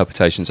heart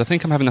palpitations. I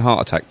think I'm having a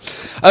heart attack.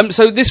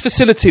 So this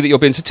facility that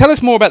you're in. So tell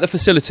us more about the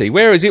facility.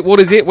 Where is it? What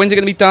is it? When's it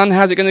going to be done?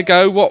 How's it going to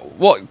go? What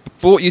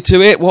brought you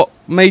to it? What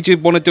made you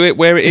want to do it?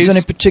 Where it is? Is there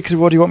any particular?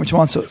 What do you want me to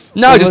answer?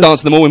 No, just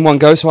answer them all in one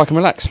go so I can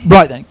relax.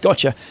 Right then,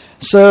 gotcha.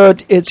 So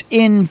it's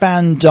in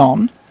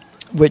Bandon,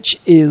 which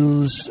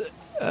is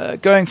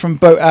going from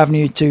Boat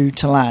Avenue to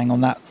Talang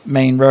on that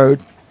main road,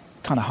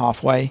 kind of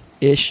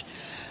halfway-ish.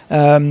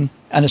 And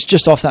it's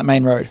just off that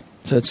main road.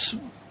 So it's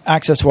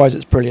access-wise,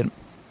 it's brilliant.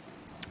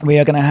 We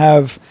are going to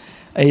have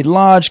a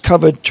large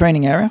covered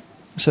training area.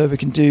 So we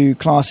can do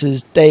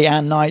classes day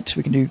and night.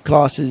 We can do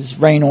classes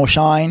rain or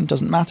shine,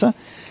 doesn't matter.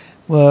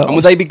 And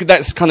will they be?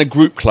 That's kind of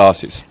group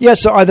classes. Yeah,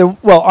 so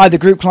either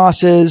group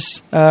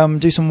classes,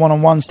 do some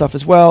one-on-one stuff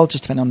as well,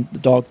 just depending on the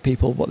dog,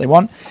 people, what they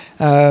want.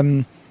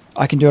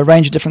 I can do a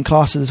range of different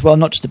classes as well,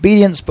 not just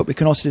obedience, but we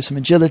can also do some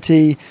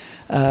agility,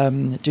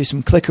 do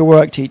some clicker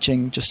work,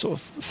 teaching just sort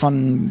of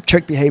fun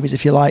trick behaviors,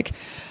 if you like.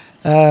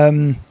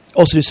 Also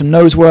do some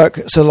nose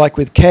work. So like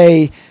with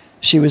Kay,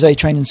 she was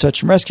trained in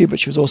search and rescue, but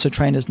she was also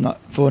trained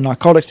for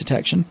narcotics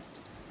detection.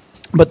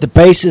 But the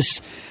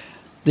basis,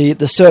 the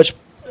search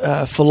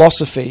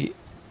philosophy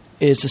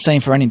is the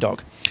same for any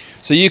dog.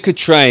 So you could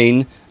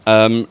train,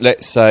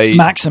 let's say...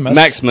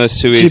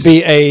 Maximus, who is... to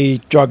be a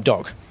drug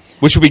dog.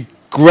 Which would be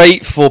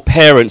great for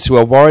parents who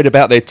are worried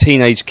about their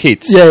teenage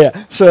kids.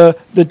 Yeah. So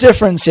the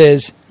difference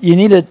is you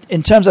need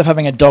in terms of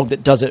having a dog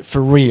that does it for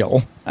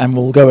real and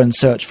will go and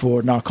search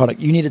for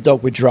narcotic, you need a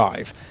dog with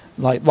drive.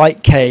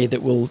 Like Kay,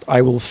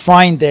 I will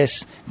find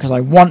this because I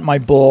want my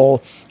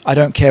ball. I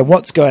don't care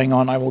what's going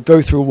on. I will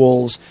go through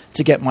walls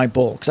to get my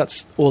ball because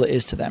that's all it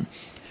is to them.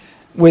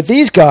 With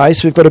these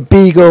guys, we've got a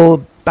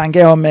Beagle,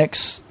 Banguero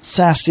mix,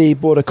 Sassy,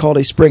 Border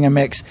Collie, Springer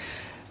mix.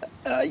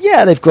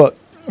 They've got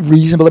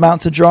reasonable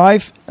amounts of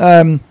drive.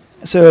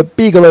 So a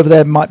Beagle over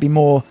there might be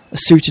more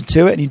suited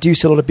to it, and you do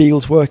see a lot of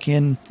Beagles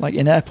working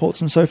in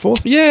airports and so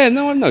forth. Yeah,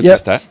 no, I've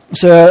noticed that.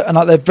 So and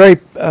they're very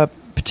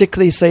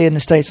particularly, say in the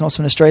States and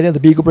also in Australia, the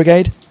Beagle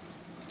Brigade.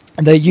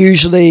 And they're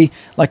usually,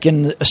 like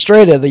in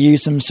Australia, they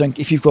use them so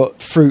if you've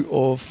got fruit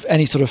or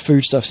any sort of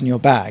foodstuffs in your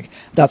bag,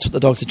 that's what the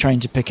dogs are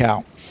trained to pick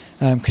out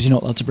because you're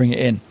not allowed to bring it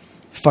in.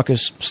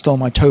 Fuckers stole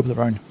my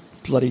Toblerone,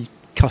 bloody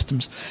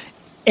customs.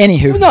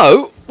 Anywho,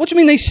 no. What do you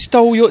mean they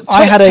stole your...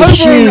 I had a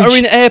Toblerone are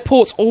in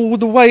airports all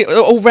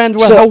around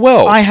the whole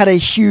world. I had a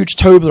huge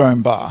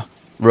Toblerone bar.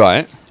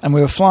 Right. And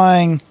we were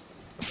flying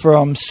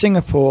from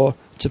Singapore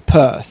to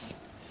Perth.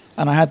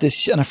 And I had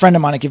this... And a friend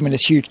of mine had given me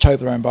this huge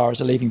Toblerone bar as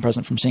a leaving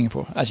present from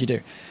Singapore, as you do.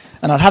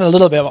 And I'd had a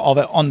little bit of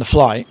it on the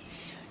flight.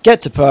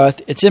 Get to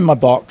Perth. It's in my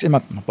box, in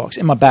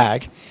my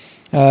bag.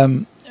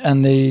 And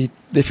the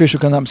official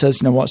comes up and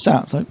says, what's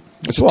that? It's like...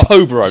 It's a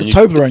Toblerone. It's a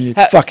Toblerone, you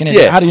fucking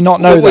idiot. How do you not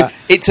know that?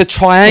 It's a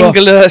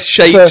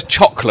triangular-shaped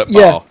chocolate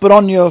bar. Yeah, but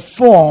on your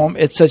form,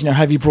 it says,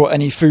 have you brought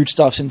any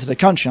foodstuffs into the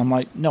country? I'm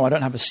like, no, I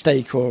don't have a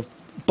steak or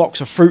a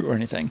box of fruit or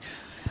anything.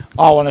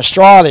 Oh, in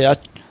Australia,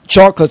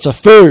 chocolates are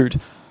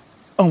food.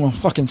 Oh, well,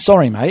 fucking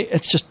sorry, mate.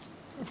 It's just,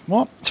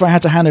 what? So I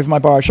had to hand over my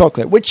bar of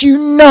chocolate, which you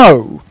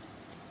know.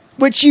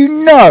 Did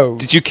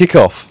you kick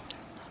off?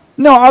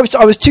 No, I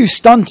was too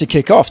stunned to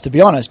kick off, to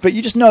be honest. But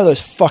you just know those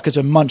fuckers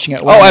are munching it.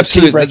 Oh,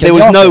 absolutely. There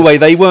was no way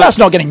they weren't. That's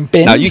not getting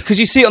binned. No, because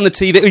you see it on the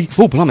TV.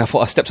 Oh, blimey, I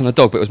thought I stepped on a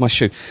dog, but it was my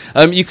shoe.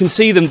 You can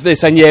see them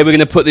saying, we're going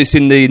to put this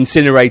in the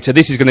incinerator.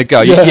 This is going to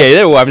go. Yeah,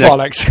 they're all having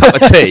a cup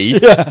of tea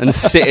and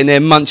sitting there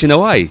munching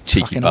away.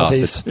 Cheeky fucking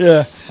bastards.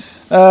 Aussies.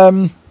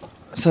 Yeah.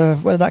 So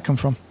where did that come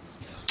from?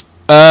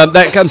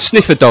 That comes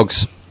sniffer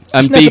dogs.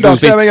 And Sniffer beagles.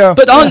 dogs, there we go.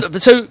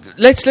 But so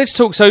let's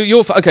talk. So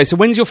so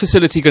when's your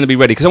facility going to be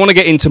ready? Because I want to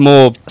get into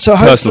more So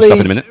personal hopefully stuff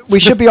in a minute. we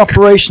should be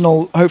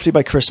operational hopefully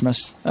by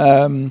Christmas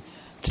to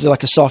do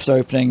like a soft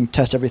opening,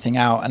 test everything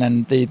out, and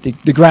then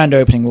the grand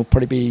opening will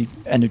probably be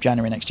end of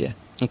January next year.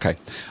 Okay,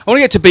 I want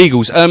to get to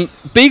beagles.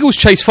 Beagles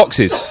chase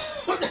foxes.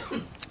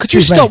 Could you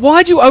Excuse me. stop?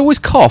 Why do you always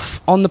cough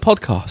on the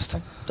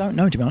podcast? Don't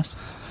know, to be honest.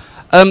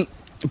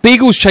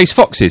 Beagles chase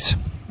foxes.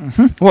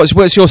 Mm-hmm.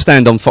 What's your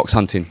stand on fox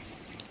hunting?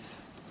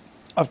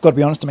 I've got to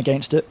be honest, I'm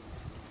against it.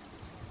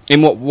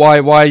 In what? Why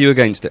are you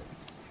against it?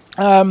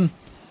 I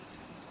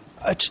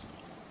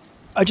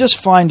just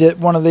find it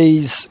one of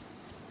these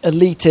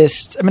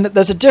elitist. I mean,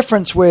 there's a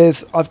difference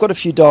with I've got a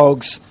few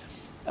dogs,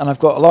 and I've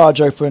got a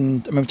large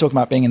open. I mean, we're talking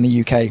about being in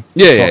the UK.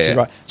 Yeah.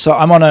 Right. So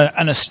I'm on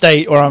an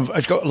estate, or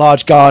I've got a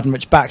large garden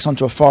which backs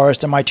onto a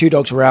forest, and my two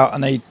dogs were out,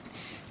 and they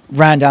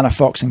ran down a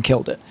fox and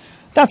killed it.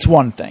 That's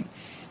one thing.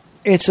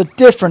 It's a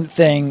different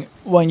thing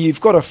when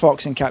you've got a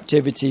fox in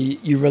captivity,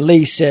 you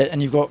release it,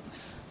 and you've got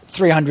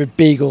 300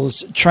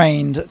 beagles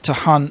trained to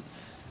hunt,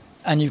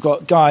 and you've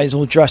got guys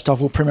all dressed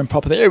up, all prim and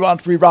proper. They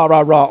want to be rah,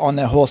 rah, rah on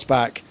their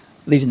horseback,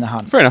 leading the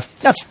hunt. Fair enough.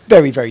 That's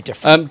very, very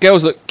different.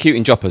 Girls look cute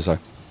in joppers, though.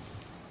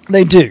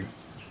 They do.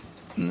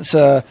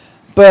 So,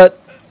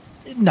 but,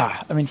 nah,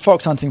 I mean,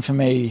 fox hunting for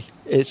me,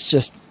 it's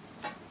just,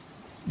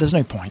 there's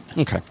no point.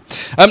 Okay.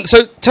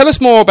 So tell us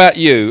more about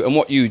you and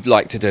what you'd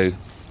like to do.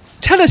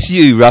 Tell us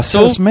you,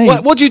 Russell. Tell us me.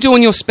 What do you do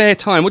in your spare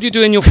time? What do you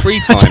do in your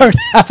free time? I don't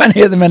have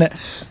any at the minute.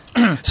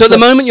 So at the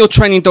moment you're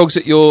training dogs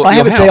at your I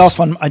have your a day house. off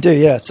on, I do,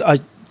 yeah.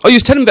 Oh, you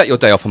was telling me about your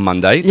day off on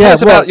Monday. Tell Yeah,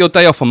 us about your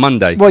day off on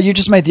Monday. Well, you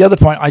just made the other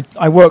point.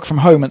 I work from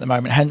home at the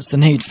moment, hence the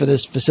need for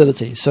this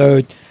facility.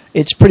 So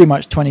it's pretty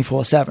much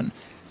 24/7.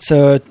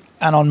 So,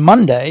 and on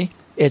Monday,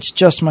 it's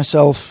just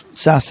myself,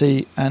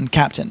 Sassy, and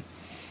Captain.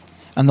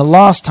 And the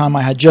last time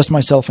I had just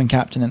myself and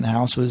Captain in the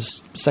house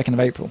was 2nd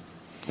of April.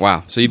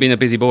 Wow. So you've been a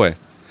busy boy.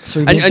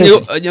 So we've And, been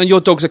and, busy. your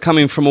dogs are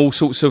coming from all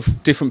sorts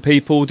of different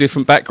people,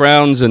 different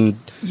backgrounds, and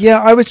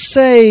Yeah, I would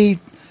say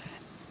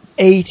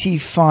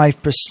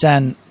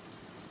 85%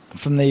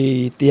 from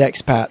the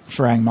expat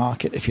Farang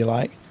market, if you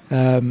like.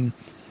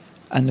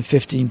 And the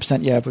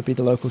 15%, would be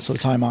the local sort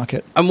of Thai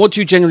market. and what do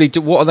you generally do?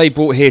 What are they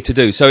brought here to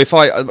do? So if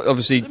I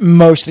obviously,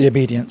 Mostly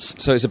obedience.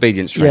 so it's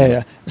obedience training.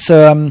 Yeah.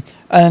 So,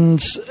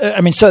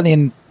 I mean,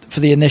 certainly for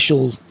the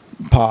initial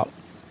part,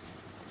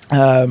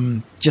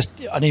 just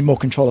I need more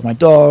control of my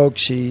dog.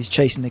 She's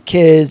chasing the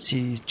kids.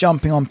 He's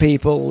jumping on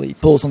people. He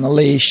pulls on the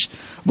leash.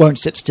 Won't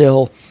sit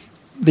still.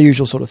 The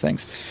usual sort of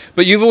things.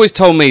 But you've always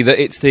told me that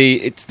it's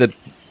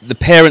the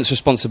parent's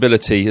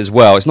responsibility as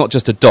well. It's not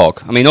just a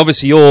dog. I mean,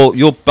 obviously you're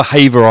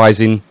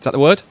behaviourising. Is that the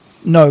word?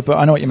 No, but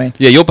I know what you mean.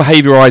 Yeah, you're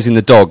behaviourising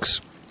the dogs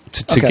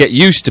to Okay. get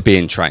used to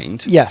being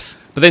trained. Yes.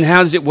 But then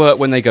how does it work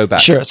when they go back?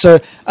 Sure. So,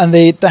 and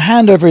the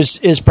handover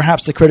is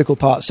perhaps the critical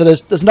part. So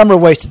there's a number of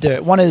ways to do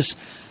it. One is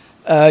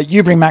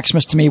you bring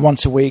Maximus to me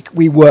once a week.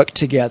 We work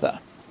together.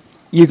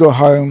 You go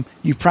home.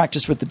 You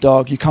practice with the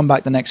dog. You come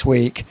back the next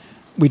week.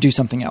 We do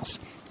something else.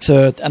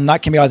 So, and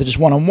that can be either just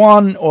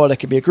one-on-one or there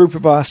could be a group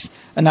of us,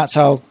 and that's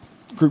how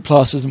group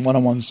classes and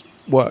one-on-ones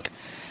work.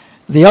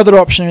 The other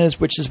option is,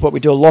 which is what we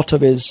do a lot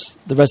of, is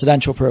the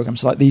residential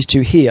programs like these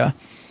two here.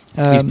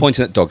 He's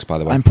pointing at dogs, by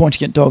the way. I'm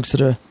pointing at dogs that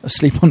are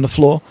asleep on the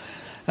floor.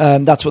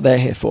 That's what they're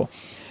here for.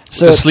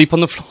 So, to sleep on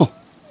the floor.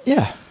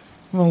 yeah.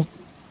 Well,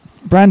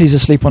 Brandy's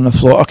asleep on the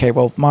floor. Okay,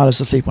 well, Milo's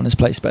asleep on his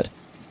place bed.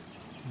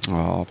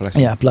 Oh, bless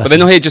him. Yeah, bless But they're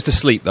him. not here just to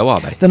sleep, though, are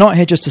they? They're not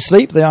here just to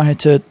sleep. They are here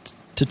to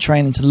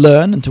train and to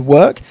learn and to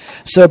work.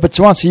 So, but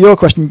to answer your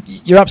question,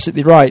 you're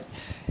absolutely right.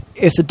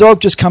 If the dog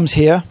just comes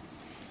here,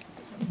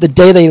 the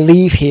day they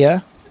leave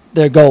here,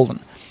 they're golden.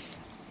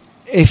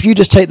 If you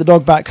just take the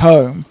dog back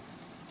home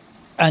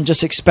and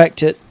just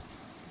expect it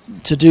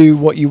to do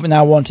what you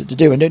now want it to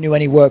do and don't do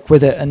any work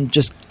with it and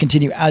just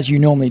continue as you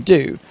normally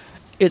do,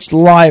 it's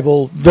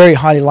liable, very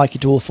highly likely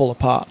to all fall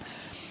apart.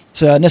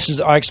 So, and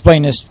I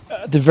explained this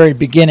at the very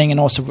beginning, and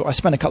also I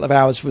spend a couple of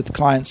hours with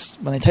clients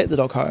when they take the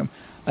dog home.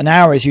 An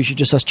hour is usually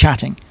just us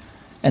chatting,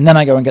 and then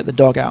I go and get the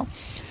dog out.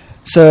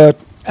 So,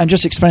 and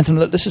just explain to them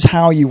that this is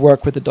how you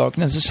work with the dog.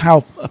 And this is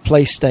how a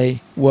play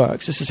stay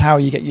works. This is how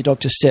you get your dog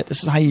to sit.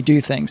 This is how you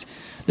do things.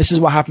 This is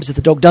what happens if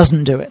the dog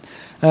doesn't do it.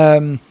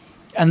 And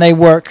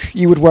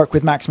you would work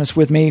with Maximus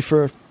with me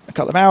for a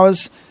couple of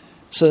hours.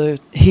 So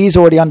he's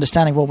already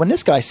understanding, well, when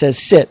this guy says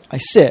sit, I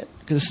sit,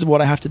 because this is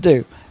what I have to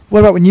do. What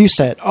about when you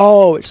say it?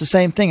 Oh, it's the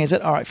same thing, is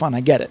it? All right, fine,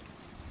 I get it.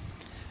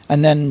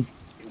 And then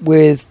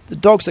with the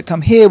dogs that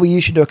come here, we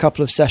usually do a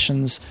couple of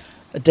sessions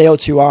a day or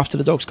two after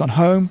the dog's gone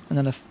home, and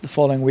then the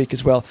following week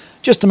as well,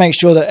 just to make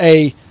sure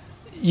that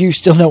you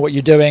still know what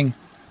you're doing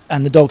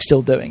and the dog's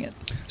still doing it.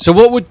 So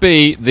what would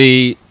be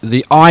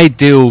the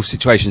ideal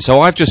situation? So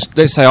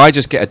let's say I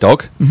just get a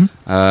dog,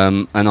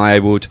 and I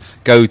would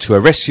go to a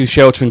rescue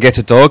shelter and get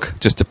a dog,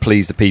 just to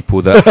please the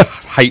people that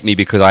hate me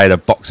because I had a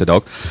boxer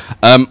dog.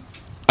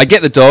 I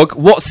get the dog.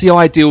 What's the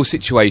ideal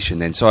situation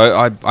then?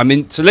 So I'm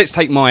in. So let's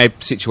take my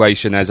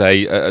situation as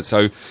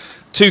so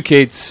 2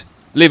 kids,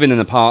 live in an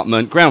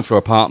apartment, ground floor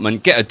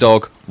apartment, get a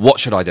dog. What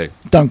should I do?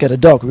 Don't get a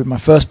dog would be my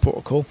first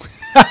protocol.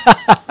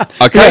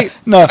 Okay, Yeah,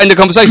 no. End of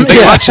conversation. Thank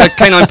you much.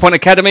 Canine Point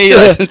Academy.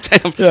 Yeah.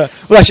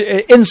 Well,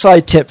 actually,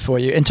 inside tip for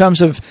you in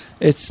terms of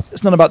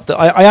it's not about the.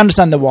 I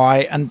understand the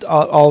why, and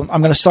I'm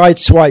going to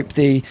sideswipe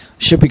the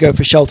should we go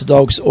for shelter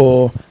dogs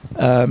or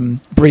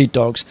breed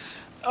dogs.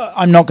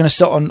 I'm not going to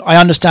sit on. I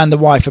understand the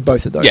why for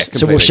both of those, Yeah, so we'll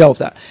completely. shelve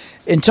that.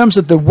 In terms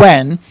of the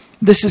when,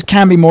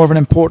 can be more of an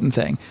important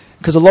thing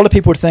because a lot of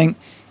people would think,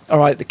 all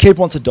right, the kid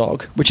wants a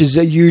dog, which is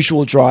a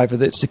usual driver.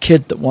 That it's the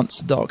kid that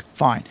wants the dog.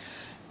 Fine.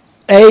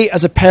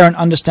 As a parent,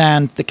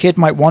 understand the kid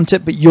might want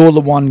it, but you're the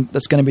one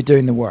that's going to be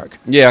doing the work.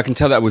 Yeah, I can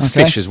tell that with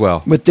Okay. fish as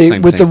well. With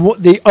Same thing.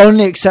 the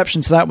only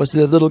exception to that was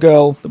the little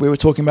girl that we were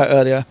talking about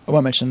earlier. I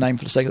won't mention the name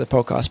for the sake of the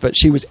podcast, but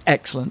she was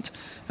excellent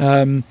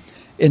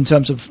in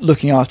terms of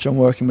looking after and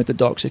working with the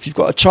dog. So if you've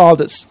got a child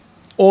that's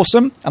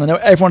awesome, and I know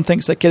everyone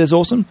thinks their kid is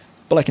awesome,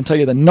 but I can tell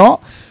you they're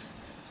not.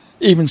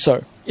 Even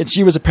so, it's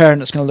you as a parent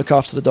that's going to look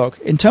after the dog.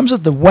 In terms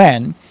of the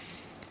when,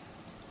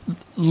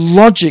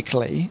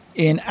 logically,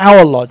 in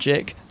our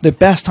logic, the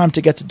best time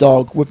to get a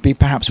dog would be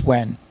perhaps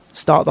when?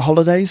 Start the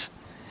holidays.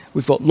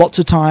 We've got lots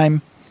of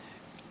time.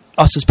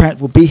 Us as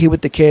parents will be here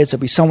with the kids.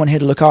 There'll be someone here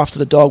to look after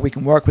the dog. We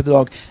can work with the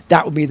dog.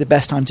 That would be the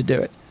best time to do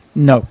it.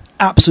 No,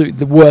 absolutely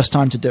the worst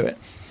time to do it.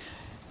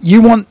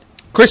 You want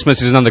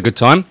Christmas is another good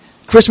time.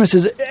 Christmas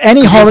is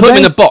any You holiday. put them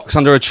in a box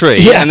under a tree,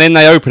 Yeah. and then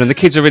they open, and the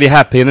kids are really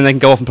happy, and then they can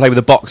go off and play with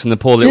the box, and the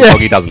poor little Yeah.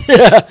 doggy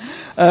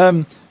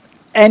doesn't.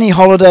 Any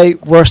holiday,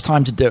 worst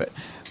time to do it.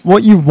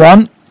 What you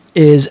want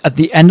is at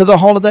the end of the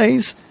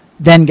holidays,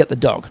 then get the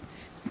dog.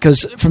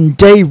 Because from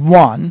day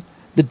one,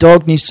 the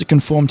dog needs to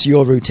conform to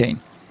your routine,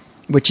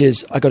 which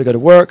is I got to go to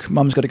work,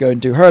 mum's got to go and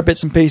do her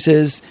bits and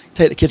pieces,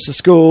 take the kids to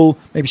school,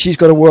 maybe she's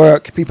got to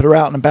work, people are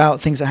out and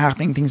about, things are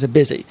happening, things are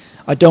busy.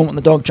 I don't want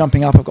the dog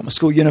jumping up, I've got my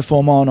school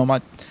uniform on or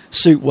my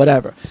suit,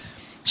 whatever.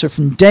 So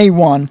from day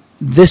one,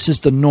 this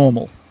is the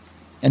normal.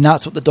 And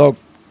that's what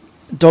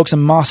dogs are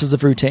masters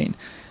of routine.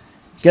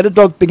 Get a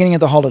dog beginning of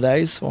the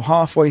holidays or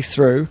halfway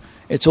through.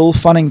 It's all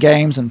fun and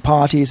games and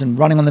parties and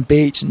running on the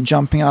beach and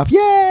jumping up.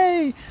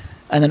 Yay!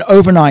 And then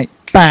overnight,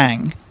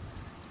 bang,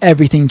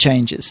 everything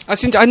changes.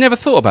 I never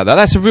thought about that.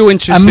 That's a real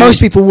interesting... And most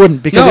people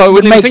wouldn't because No, I it would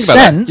wouldn't even make think about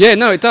that. sense. Yeah,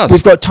 no, it does.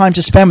 We've got time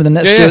to spend with them.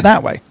 Let's Yeah, do yeah. it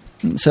that way.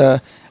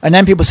 And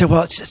then people say,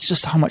 well, it's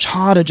just how much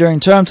harder during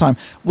term time.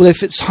 Well,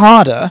 if it's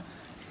harder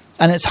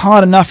and it's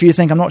hard enough for you to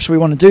think, I'm not sure we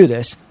want to do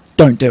this,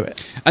 don't do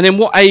it. And then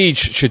what age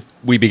should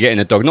we be getting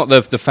a dog? Not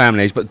the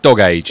family age, but dog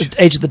age.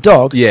 The age of the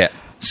dog. Yeah.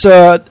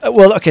 So,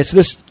 well, okay, so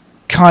this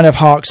kind of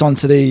harks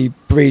onto the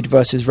breed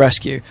versus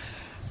rescue.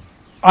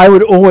 I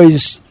would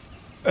always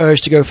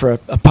urge to go for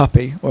a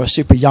puppy or a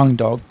super young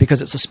dog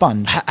because it's a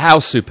sponge. How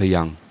super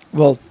young?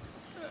 Well,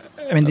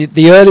 I mean,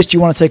 the earliest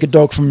you want to take a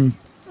dog from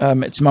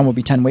its mum would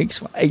be 10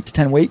 weeks, 8 to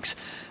 10 weeks.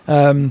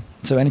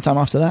 So anytime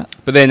after that.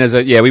 But then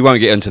we won't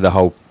get into the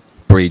whole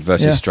breed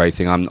versus Yeah. stray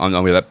thing.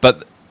 I'm with that.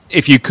 But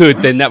if you could,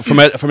 then that from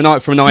an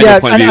ideal Yeah,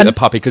 point of view, and a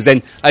puppy, because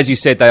then, as you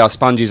said, they are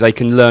sponges. They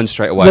can learn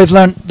straight away. They've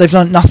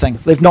learned nothing.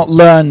 They've not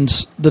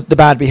learned the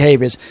bad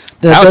behaviours.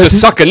 How to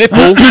suck a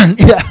nipple.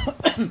 Yeah.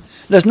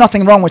 There's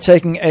nothing wrong with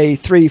taking a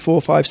 3,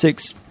 4, 5,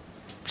 6,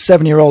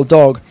 7-year-old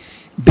dog,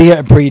 be it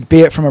a breed,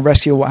 be it from a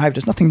rescue or what have you.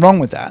 There's nothing wrong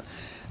with that.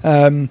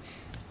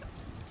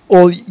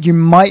 All you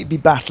might be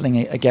battling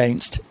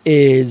against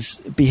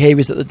is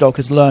behaviours that the dog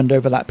has learned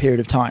over that period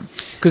of time.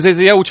 Because there's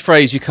the old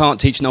phrase, you can't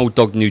teach an old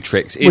dog new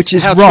tricks. Which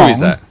is how wrong. true is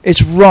that?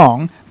 It's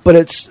wrong, but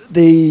it's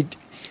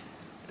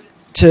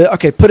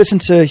put us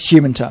into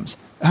human terms.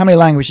 How many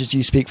languages do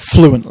you speak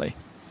fluently?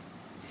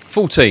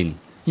 14.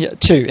 Yeah,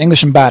 2,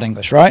 English and bad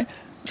English, right?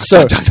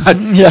 So, I'd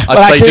yeah, well,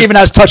 say actually, just- even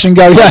as touch and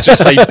go, yeah. I'd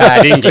just say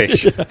bad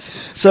English.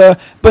 So,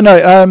 but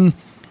no,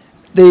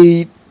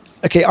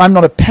 I'm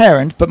not a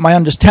parent, but my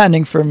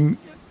understanding from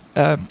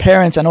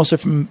parents and also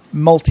from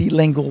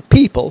multilingual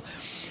people,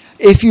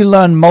 if you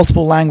learn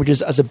multiple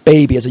languages as a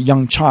baby, as a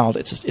young child,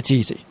 it's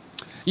easy.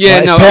 Yeah,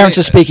 Right? no. If parents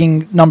I are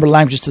speaking number of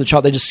languages to the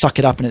child, they just suck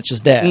it up and it's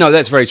just there. No,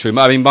 that's very true.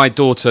 I mean, my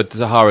daughter,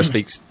 Zahara,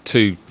 speaks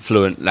 2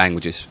 fluent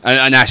languages.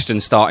 And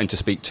Ashton's starting to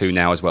speak 2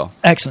 now as well.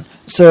 Excellent.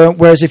 So,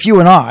 whereas if you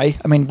and I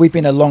mean, we've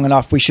been there long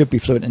enough, we should be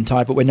fluent in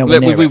Thai, but we're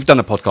nowhere near We've it. done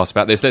a podcast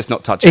about this. Let's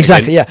not touch it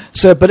Exactly, again. yeah.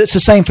 So, but it's the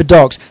same for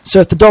dogs.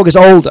 So if the dog is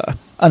older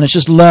and it's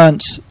just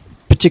learnt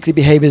particular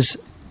behaviours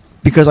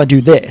because I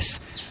do this,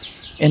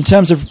 in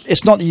terms of,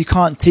 it's not that you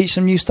can't teach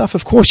them new stuff.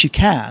 Of course you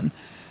can,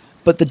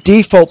 but the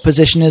default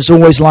position is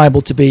always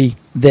liable to be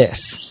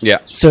this. Yeah.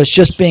 So it's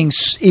just being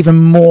even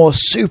more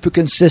super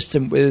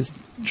consistent with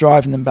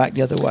driving them back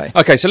the other way.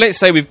 Okay, so let's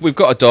say we've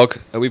got a dog.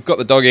 We've got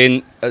the dog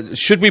in.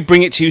 Should we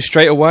bring it to you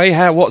straight away?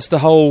 What's the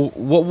whole?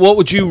 What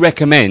would you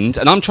recommend?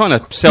 And I'm trying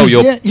to sell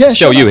Yeah, sell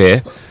sure. you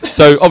here.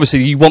 So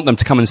obviously you want them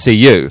to come and see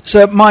you.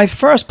 So my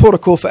first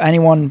protocol for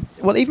anyone,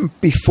 well, even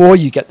before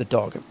you get the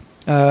dog,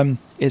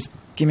 is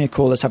give me a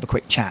call. Let's have a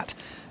quick chat.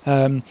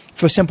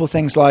 For simple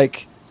things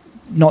like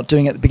not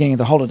doing it at the beginning of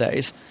the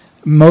holidays,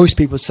 most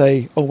people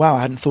say, "Oh wow,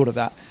 I hadn't thought of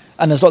that."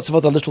 And there's lots of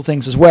other little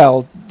things as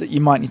well that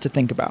you might need to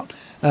think about.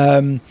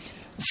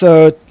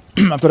 So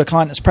I've got a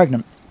client that's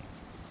pregnant,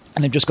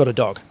 and they've just got a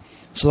dog.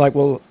 So like,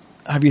 well,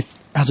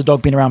 has a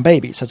dog been around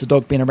babies? Has a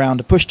dog been around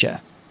a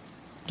pushchair?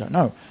 Don't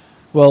know.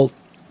 Well,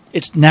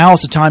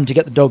 now's the time to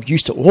get the dog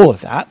used to all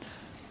of that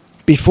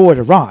before it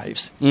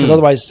arrives, because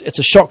otherwise it's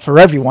a shock for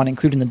everyone,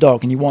 including the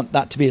dog, and you want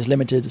that to be as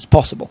limited as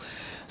possible.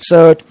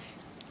 So,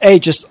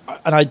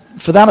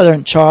 for that I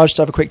don't charge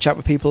to have a quick chat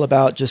with people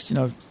about just,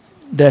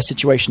 their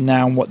situation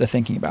now and what they're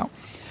thinking about.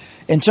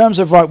 In terms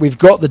of, we've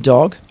got the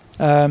dog,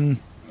 and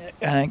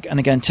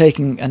again,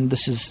 taking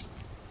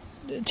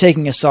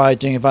aside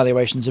doing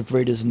evaluations of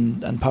breeders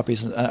and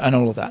puppies and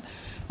all of that.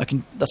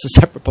 That's a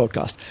separate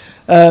podcast.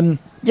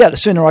 The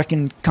sooner I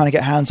can kind of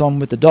get hands on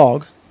with the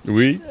dog.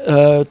 Sorry,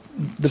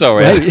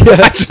 I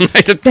just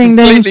made a ding,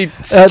 completely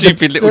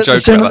stupid little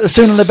joke. The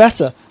sooner the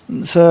better.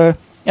 So,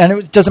 and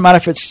it doesn't matter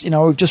if it's,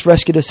 we've just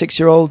rescued a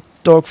 6-year-old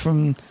dog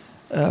from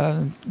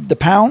the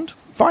pound.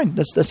 Fine,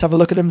 let's have a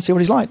look at him and see what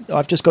he's like.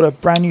 I've just got a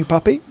brand new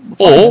puppy.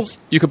 Or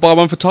you could buy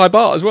one for Thai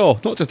baht as well,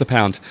 not just a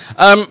pound.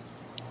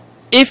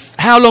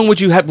 How long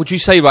would you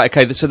say, right,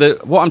 okay, so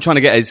what I'm trying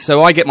to get is,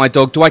 so I get my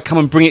dog, do I come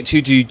and bring it to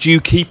you? Do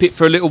you keep it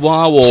for a little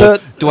while, or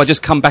do I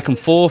just come back and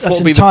forth?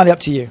 That's entirely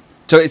up to you.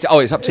 So it's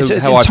up to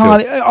how I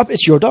feel?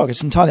 It's your dog,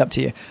 it's entirely up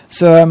to you.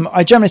 So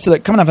I generally say,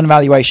 look, come and have an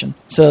evaluation.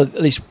 So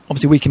at least,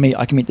 obviously,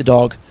 I can meet the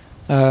dog,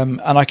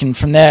 and I can,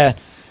 from there,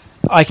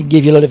 I can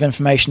give you a lot of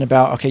information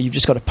about, okay, you've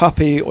just got a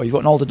puppy, or you've got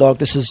an older dog,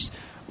 this is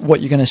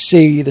what you're going to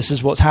see, this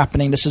is what's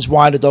happening, this is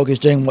why the dog is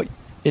doing what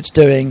it's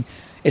doing.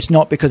 It's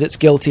not because it's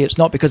guilty. It's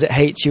not because it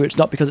hates you. It's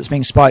not because it's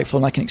being spiteful.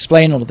 And I can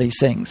explain all of these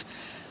things.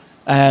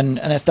 And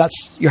if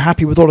you're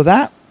happy with all of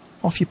that,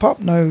 off you pop.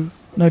 No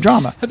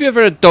drama. Have you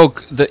ever had a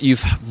dog that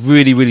you've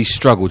really, really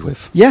struggled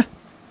with? Yeah.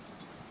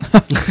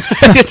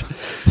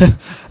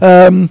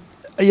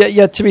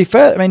 Yeah. To be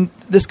fair, I mean,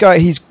 this guy,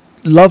 he's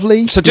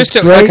lovely. So let's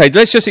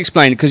just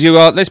explain, because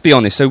let's be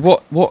honest. So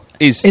what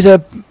is? Is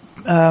a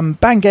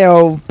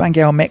Bengal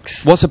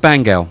mix. What's a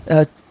Bengal?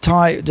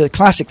 Thai,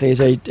 classically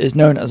is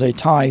known as a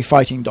Thai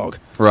fighting dog.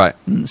 Right.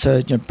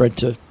 So bred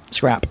to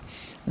scrap.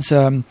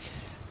 So,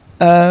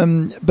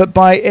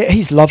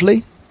 he's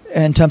lovely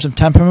in terms of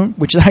temperament,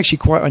 which is actually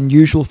quite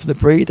unusual for the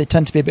breed. They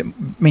tend to be a bit. I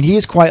mean, he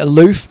is quite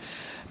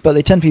aloof, but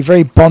they tend to be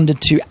very bonded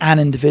to an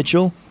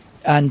individual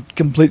and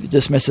completely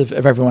dismissive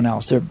of everyone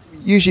else. They're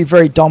usually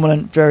very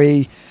dominant,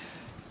 very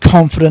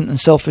confident and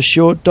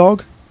self-assured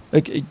dog,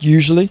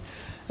 usually,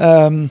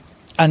 and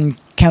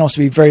can also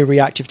be very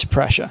reactive to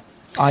pressure.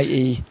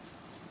 I.e.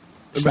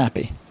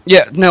 snappy.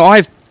 Yeah, no,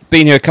 I've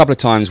been here a couple of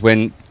times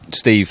when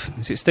Steve...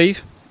 Is it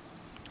Steve?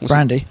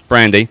 Brandy.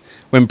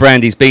 When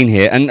Brandy's been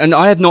here, and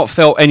I have not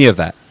felt any of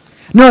that.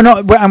 No,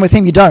 and with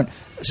him you don't.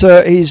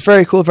 So he's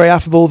very cool, very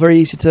affable, very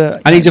easy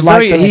to... And he's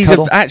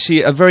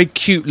actually a very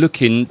cute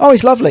looking... Oh,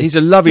 he's lovely. He's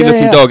a lovely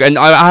looking dog. And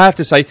I have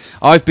to say,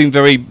 I've been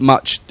very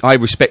much... I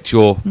respect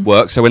your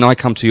work, so when I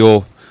come to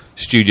your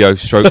studio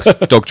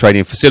 / dog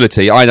training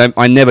facility,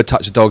 I never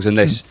touch the dogs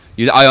unless...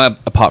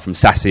 apart from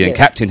Sassy and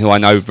Captain, who I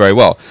know very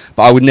well,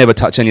 but I would never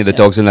touch any of the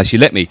dogs unless you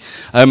let me.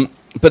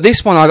 But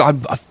this one,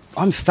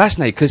 I'm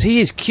fascinated because he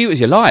is cute as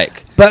you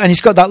like. And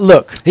he's got that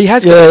look. He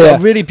has got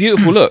a really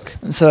beautiful look.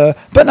 So,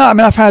 but no, I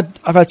mean, I've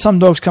had some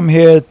dogs come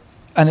here,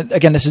 and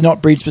again, this is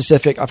not breed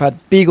specific. I've had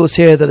beagles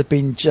here that have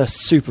been just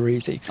super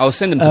easy. I'll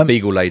send them to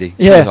Beagle Lady.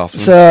 Yeah.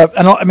 So,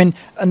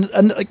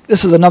 and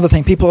this is another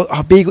thing. People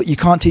are beagle. You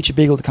can't teach a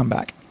beagle to come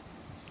back.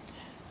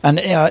 And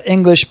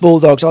English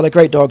bulldogs, they're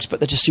great dogs, but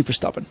they're just super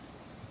stubborn.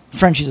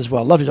 Frenchies as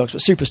well, lovely dogs,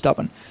 but super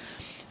stubborn.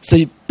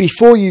 So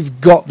before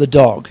you've got the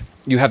dog...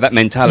 You have that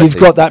mentality. You've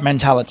got that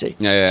mentality.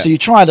 Yeah. So you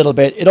try a little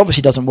bit, it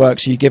obviously doesn't work,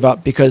 so you give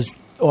up because,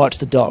 it's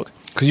the dog.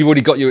 Because you've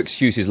already got your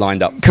excuses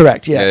lined up.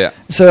 Correct, yeah.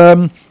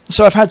 So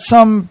I've had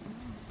some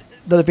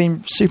that have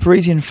been super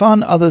easy and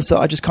fun, others that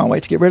I just can't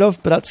wait to get rid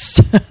of, but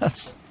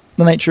that's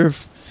the nature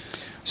of...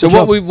 So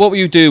what will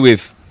you do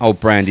with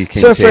old Brandy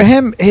King? So for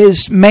him,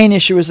 his main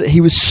issue is that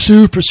he was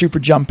super, super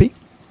jumpy.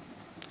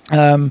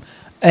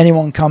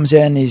 Anyone comes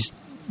in, he's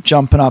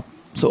jumping up,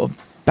 sort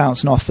of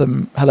bouncing off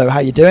them. Hello, how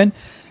you doing?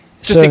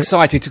 Just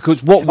excited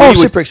because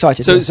super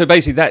excited. So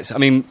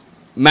basically,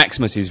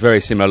 Maximus is very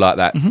similar like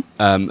that.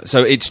 Mm-hmm.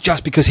 So it's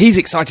just because he's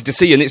excited to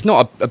see you, and it's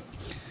not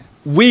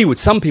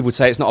some people would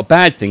say it's not a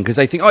bad thing because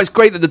they think, it's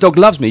great that the dog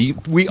loves me. I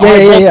want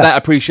that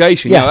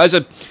appreciation. Yes. As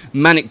a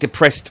manic,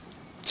 depressed,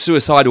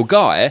 suicidal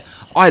guy,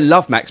 I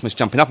love Maximus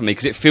jumping up at me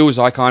because it feels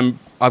like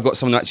I've got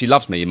someone who actually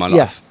loves me in my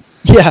life.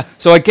 Yeah.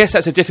 So I guess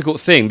that's a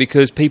difficult thing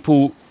because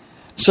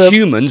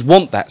humans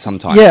want that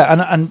sometimes.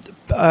 Yeah, and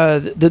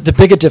the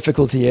bigger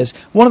difficulty is,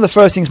 one of the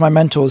first things my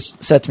mentors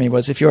said to me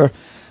was, if you're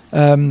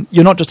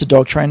not just a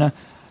dog trainer,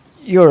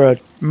 you're a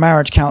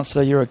marriage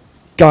counsellor, you're a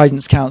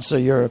guidance counsellor,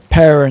 you're a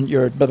parent,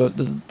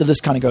 the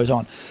list kind of goes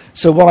on.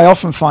 So what I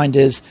often find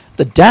is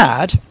the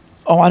dad,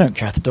 I don't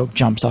care if the dog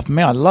jumps up at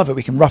me, I love it,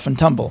 we can rough and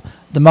tumble.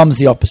 The mum's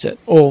the opposite,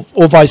 or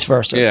vice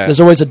versa. Yeah. There's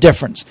always a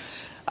difference.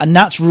 And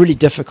that's really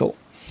difficult.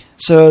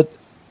 So,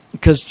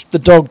 because the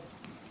dog,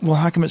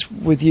 how come it's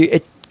with you?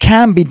 It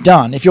can be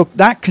done. If you're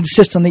that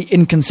consistently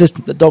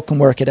inconsistent, the dog can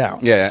work it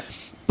out. Yeah.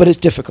 But it's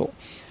difficult.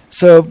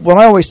 So what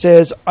I always say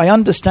is, I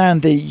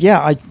understand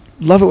I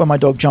love it when my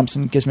dog jumps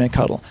and gives me a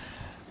cuddle.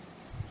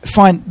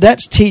 Fine,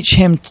 let's teach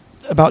him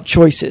about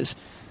choices.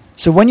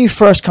 So when you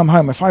first come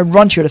home, if I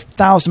run to you at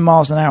 1,000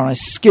 miles an hour and I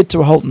skid to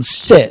a halt and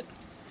sit,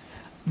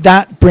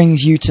 that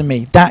brings you to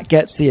me. That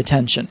gets the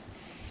attention.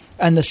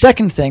 And the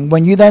second thing,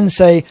 when you then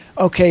say,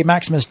 okay,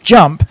 Maximus,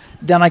 jump,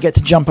 then I get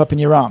to jump up in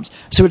your arms.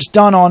 So it's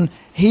done on,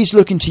 he's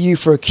looking to you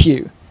for a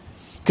cue.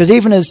 Because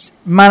even as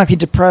manically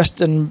depressed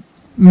and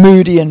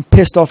moody and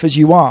pissed off as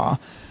you are,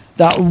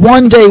 that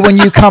one day when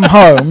you come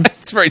home,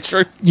 it's very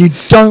true. You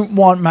don't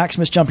want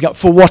Maximus jumping up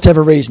for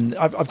whatever reason.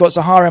 I've got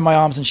Zahara in my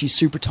arms and she's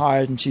super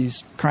tired and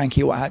she's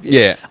cranky or what have you.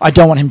 Yeah. I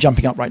don't want him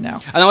jumping up right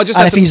now. And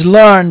if he's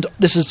learned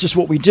this is just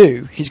what we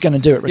do, he's going to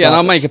do it regardless. Yeah, and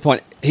I'll make a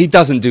point. He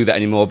doesn't do that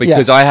anymore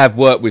because I have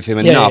worked with him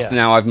enough. Yeah.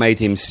 Now I've made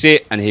him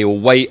sit and he will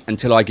wait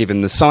until I give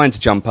him the sign to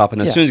jump up.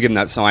 And as soon as I give him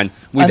that sign,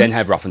 we then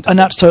have rough and tumble. And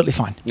that's totally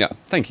fine. Yeah,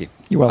 thank you.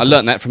 You're welcome. I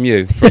learnt that from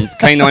you, from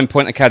Canine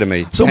Point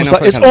Academy. It's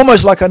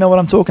almost like I know what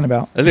I'm talking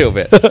about. A little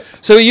bit.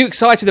 So are you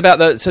excited about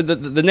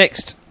the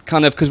next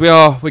kind of, because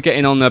we're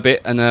getting on a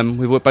bit and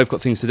we've both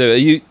got things to do. Are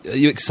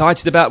you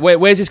excited about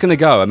where's this going to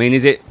go? I mean,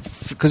 is it,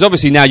 because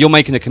obviously now you're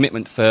making a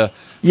commitment for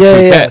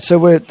Yeah. So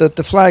we're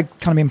the flag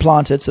kind of been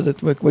planted, so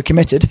that we're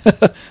committed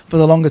for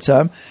the longer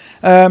term.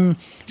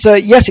 So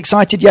yes,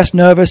 excited. Yes,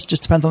 nervous.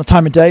 Just depends on the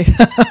time of day.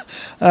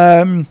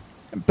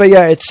 But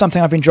yeah, it's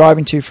something I've been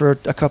driving to for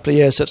a couple of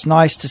years. So it's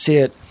nice to see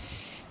it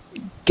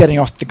getting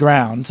off the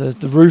ground.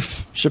 The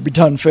roof should be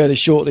done fairly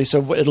shortly,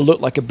 so it'll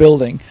look like a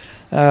building.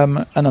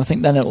 And I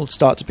think then it'll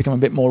start to become a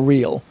bit more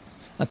real.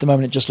 At the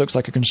moment, it just looks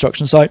like a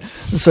construction site.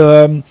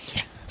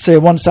 So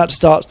once that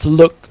starts to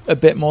look a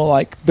bit more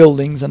like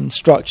buildings and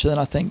structure, then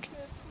I think,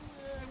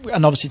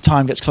 and obviously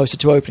time gets closer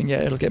to opening,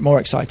 it'll get more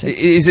exciting.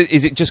 Is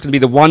it just going to be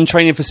the one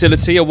training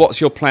facility, or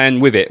what's your plan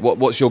with it?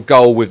 What's your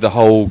goal with the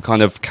whole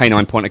kind of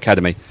Canine Point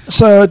Academy?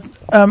 So,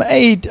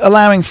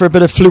 allowing for a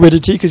bit of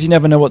fluidity, because you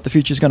never know what the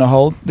future is going to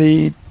hold.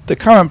 The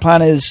current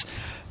plan is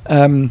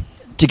to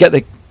get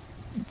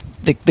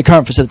the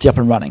current facility up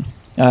and running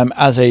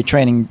as a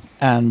training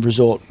and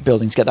resort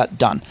building, to get that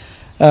done.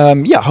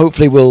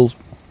 Hopefully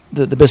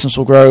the business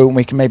will grow and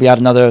we can maybe add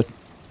another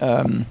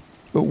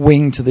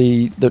wing to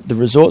the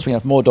resorts. We can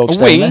have more dogs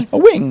staying there. A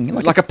wing.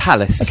 Like a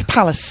palace. Like a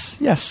palace,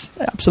 yes,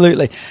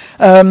 absolutely.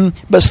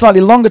 But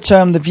slightly longer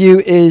term, the view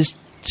is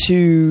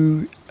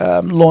to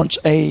launch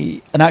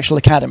an actual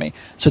academy,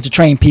 so to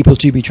train people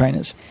to be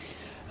trainers.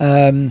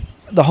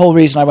 The whole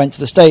reason I went to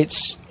the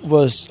States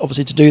was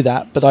obviously to do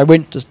that, but I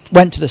went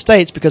to the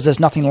States because there's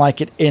nothing like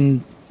it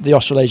in the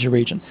Australasia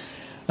region.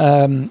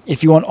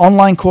 If you want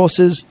online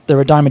courses, they're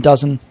a dime a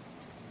dozen.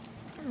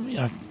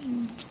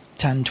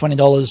 $10,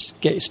 $20,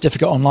 get your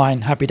certificate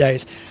online, happy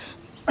days.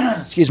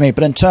 Excuse me.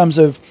 But in terms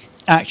of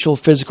actual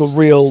physical,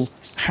 real,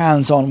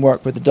 hands-on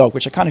work with the dog,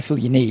 which I kind of feel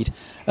you need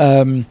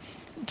to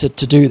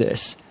do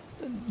this,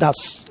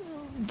 that's,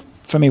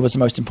 for me, was the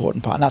most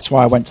important part. And that's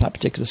why I went to that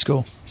particular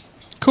school.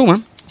 Cool,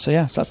 man. So,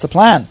 yes, that's the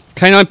plan.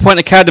 Canine Point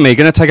Academy,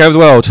 going to take over the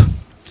world.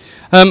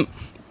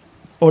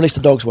 Or at least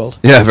the dog's world.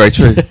 Yeah, very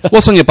true.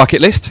 What's on your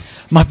bucket list?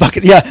 My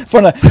bucket, yeah.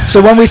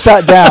 So when we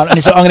sat down and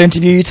he said, I'm going to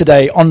interview you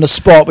today on the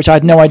spot, which I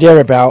had no idea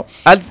about.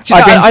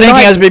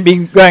 As we've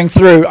been going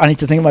through, I need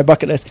to think of my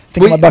bucket list.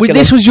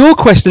 This was your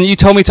question that you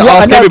told me to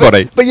ask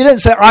everybody. But you didn't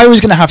say I was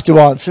going to have to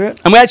answer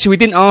it. And we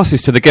didn't ask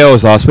this to the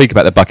girls last week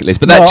about the bucket list,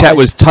 but that chat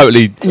was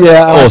totally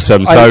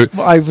awesome.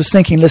 I was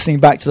thinking,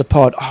 listening back to the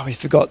pod, we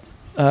forgot.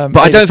 But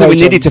I don't think we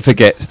needed to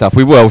forget stuff.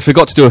 We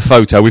forgot to do a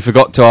photo. We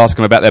forgot to ask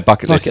them about their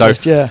bucket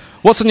list.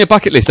 What's on your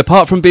bucket list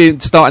apart from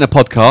starting a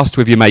podcast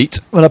with your mate?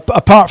 Well,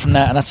 apart from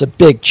that, and that's a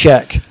big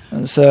check.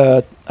 That's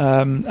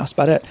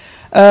about it.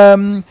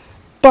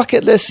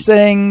 Bucket list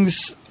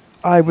things.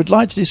 I would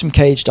like to do some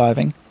cage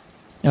diving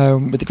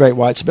with the great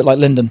whites, a bit like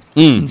Lyndon.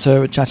 And so we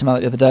were chatting about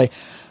it the other day.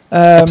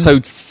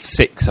 Episode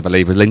 6, I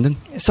believe, with Lyndon.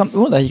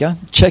 There you go.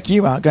 Check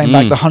you out. Going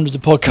back the hundreds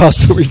of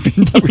podcasts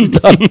that we've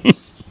done.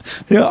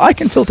 I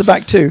can filter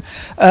back too.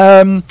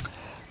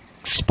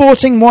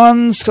 Sporting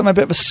ones, because I'm a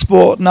bit of a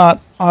sport nut.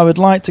 I would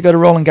like to go to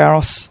Roland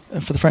Garros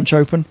for the French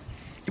Open.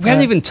 We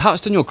haven't even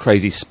touched on your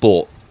crazy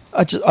sport.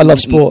 I love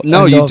sport.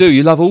 No, you do.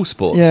 You love all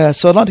sports. Yeah,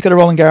 so I'd like to go to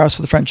Roland Garros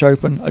for the French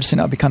Open. I just think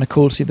that would be kind of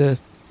cool to see the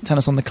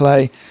tennis on the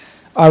clay.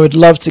 I would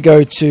love to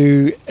go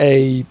to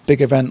a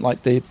big event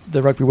like the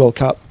Rugby World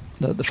Cup,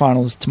 the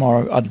finals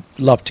tomorrow. I'd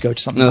love to go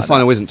to something like that. No, the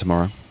final isn't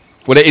tomorrow.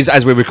 Well, it is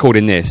as we're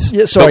recording this.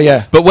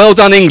 Yeah, But well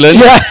done, England.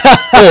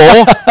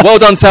 Or well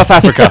done, South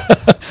Africa.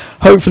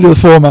 Hopefully the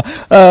former.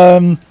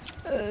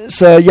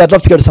 I'd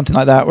love to go to something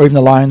like that, or even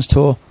the Lions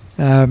tour.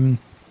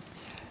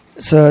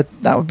 So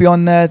that would be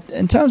on there.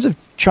 In terms of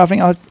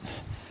travelling,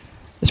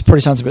 this probably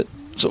sounds a bit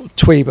sort of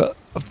twee, but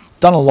I've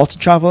done a lot of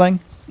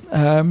travelling.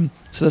 So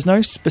there's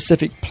no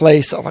specific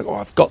place I'm like,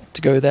 I've got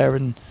to go there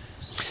and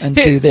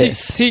do this.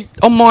 See,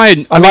 on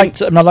mine, I'd like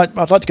to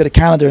go to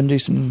Canada and do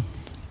some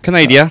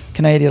Canadian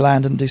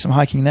land and do some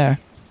hiking there.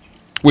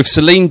 With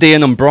Celine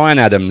Dion and Bryan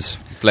Adams,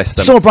 bless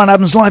them. Saw Bryan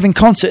Adams live in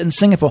concert in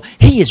Singapore.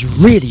 He is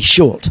really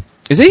short.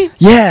 Is he?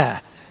 Yeah,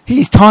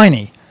 he's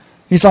tiny.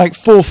 He's like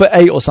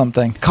 4'8" or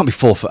something. Can't be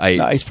 4'8".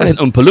 No, he's That's an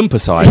probably- Oompa Loompa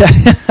size.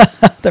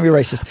 Don't be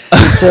racist.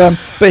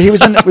 But he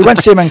was we went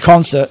to see him in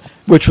concert,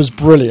 which was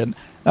brilliant.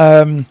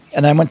 And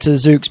then went to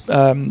Zook's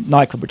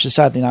nightclub, which is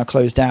sadly now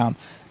closed down.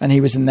 And he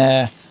was in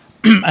there,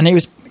 and he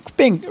was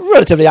being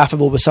relatively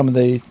affable with some of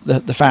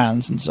the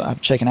fans, and sort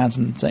of shaking hands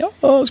and saying,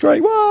 "Oh, it's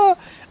great!" Wah!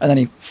 And then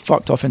he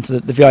fucked off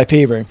into the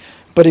VIP room.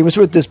 But he was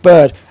with this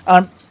bird.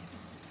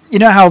 You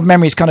know how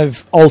memories kind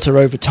of alter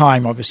over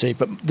time, obviously,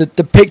 but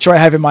the picture I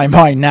have in my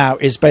mind now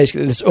is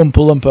basically this Oompa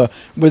Loompa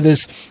with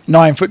this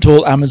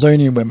 9-foot-tall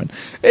Amazonian woman.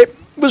 It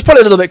was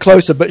probably a little bit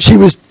closer, but she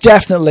was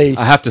definitely...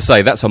 I have to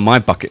say, that's on my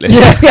bucket list.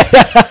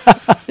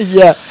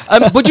 Yeah.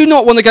 Would you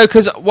not want to go?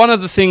 Because one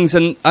of the things,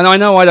 and I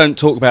know I don't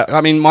talk about...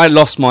 I mean, I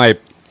lost my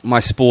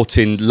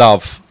sporting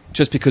love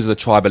just because of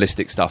the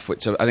tribalistic stuff,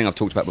 which I think I've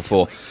talked about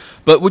before.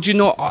 But would you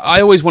not... I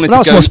always wanted to go...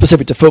 That's more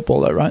specific to football,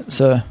 though, right?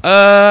 So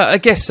I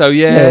guess so,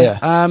 yeah.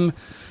 Yeah.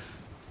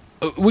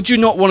 Would you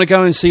not want to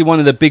go and see one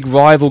of the big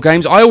rival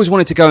games? I always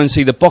wanted to go and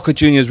see the Boca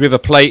Juniors River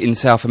Plate in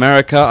South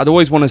America. I'd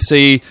always want to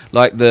see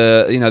like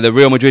the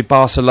Real Madrid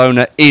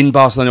Barcelona in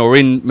Barcelona or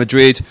in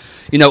Madrid,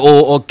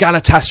 or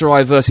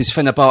Galatasaray versus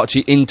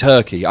Fenerbahce in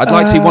Turkey. I'd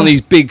like to see one of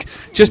these big,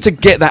 just to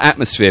get that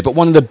atmosphere, but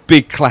one of the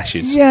big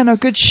clashes. Yeah, no,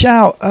 good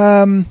shout.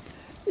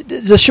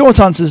 The short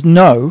answer is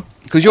no.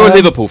 Because you're a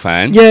Liverpool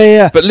fan.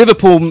 Yeah. But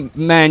Liverpool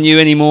Man U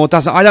anymore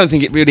doesn't... I don't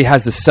think it really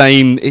has the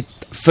same...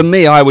 For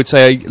me, I would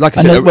say, like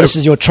I said... this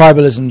is your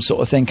tribalism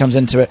sort of thing comes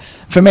into it.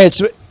 For me,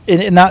 it's...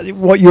 In that,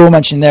 what you're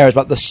mentioning there is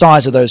about the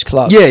size of those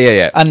clubs.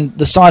 Yeah. And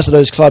the size of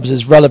those clubs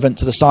is relevant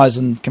to the size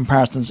and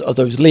comparisons of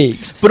those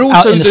leagues. But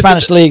also... Out in the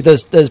Spanish league,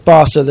 there's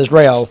Barca, there's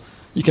Real...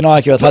 You can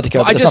argue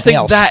Atletico, but I just think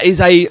else. that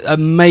is a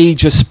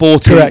major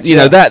sporting... Correct,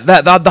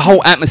 that the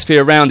whole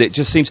atmosphere around it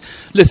just seems...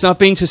 Listen, I've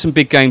been to some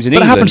big games in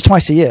England. But it happens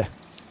twice a year.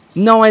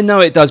 No, I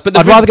know it does, but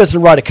I'd rather go to the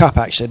Ryder Cup,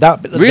 actually.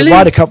 Really? The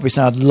Ryder Cup would be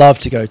something I'd love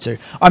to go to.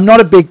 I'm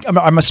not a big...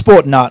 I'm a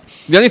sport nut.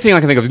 The only thing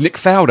I can think of is Nick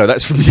Faldo.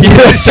 That's from you.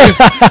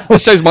 That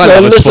shows my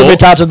love of sport. A little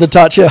bit out of the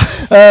touch, yeah.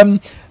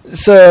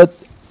 So,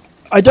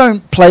 I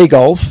don't play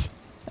golf.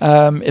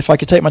 If I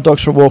could take my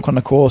dogs for a walk on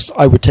the course,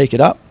 I would take it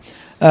up.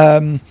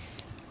 I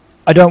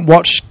don't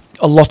watch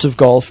a lot of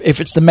golf. If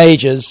it's the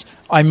majors,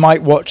 I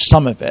might watch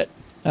some of it.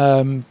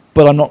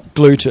 But I'm not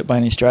glued to it by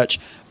any stretch.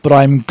 But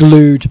I'm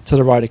glued to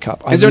the Ryder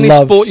Cup. Is there any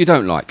sport you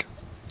don't like?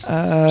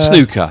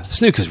 Snooker.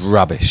 Snooker's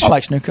rubbish. I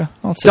like snooker.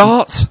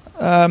 Darts?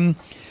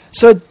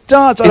 So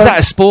darts... Is that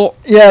a sport?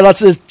 Yeah,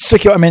 that's a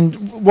tricky... I mean,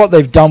 what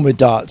they've done with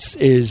darts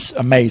is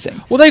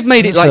amazing. Well, they've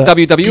made it like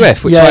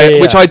WWF,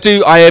 which I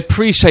do... I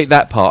appreciate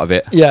that part of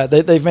it. Yeah,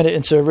 they've made it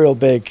into a real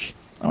big...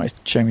 Oh, he's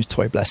showing his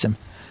toy, bless him.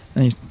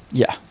 And he's...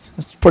 Yeah.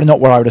 That's probably not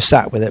where I would have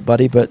sat with it,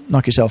 buddy, but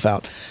knock yourself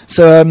out.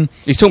 So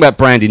he's talking about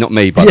Brandy, not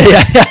me. But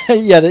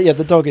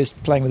the dog is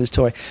playing with his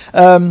toy.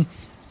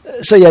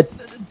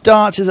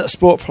 Darts, is that a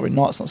sport? Probably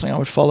not. It's not something I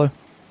would follow.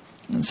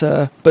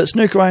 But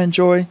snooker I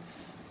enjoy.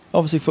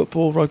 Obviously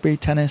football, rugby,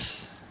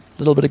 tennis, a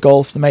little bit of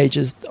golf, the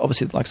majors.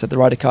 Obviously, like I said, the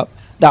Ryder Cup.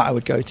 That I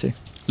would go to.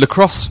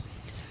 Lacrosse?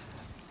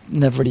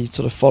 Never really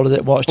sort of followed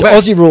it, watched it.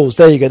 Aussie rules,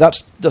 there you go.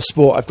 That's the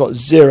sport I've got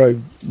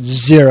zero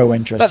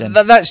interest in.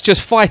 That's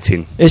just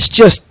fighting. It's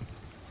just...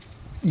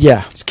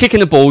 Yeah, it's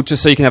kicking a ball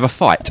just so you can have a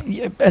fight.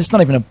 Yeah, it's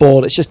not even a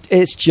ball. It's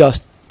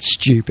just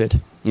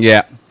stupid.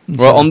 Yeah.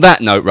 Well, on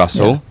that note,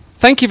 Russell,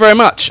 thank you very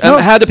much.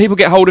 How do people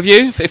get hold of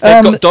you if they've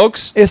got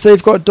dogs? If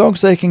they've got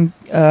dogs, they can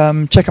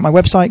check out my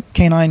website,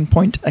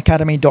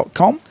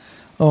 caninepointacademy.com,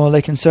 or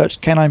they can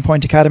search Canine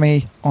Point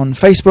Academy on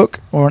Facebook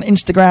or on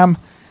Instagram,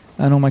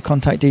 and all my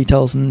contact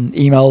details and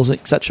emails,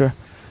 etc.,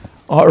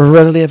 are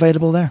readily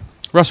available there.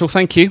 Russell,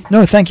 thank you.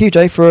 No, thank you,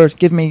 Jay, for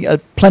giving me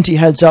plenty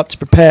heads up to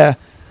prepare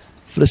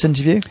for this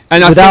interview.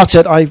 And without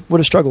it, I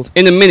would have struggled.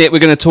 In a minute, we're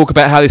going to talk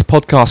about how this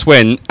podcast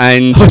went,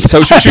 and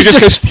so should we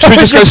just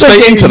go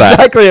straight into that?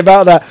 Exactly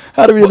about that.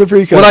 How do we do the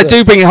pre-cut? Well, I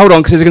do bring it. Hold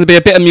on, because there's going to be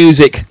a bit of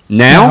music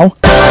now.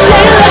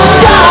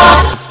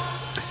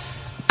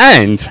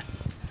 And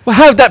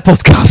how did that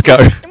podcast go?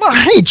 Well,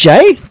 hey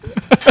Jay,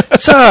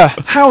 sir,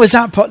 how was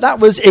that?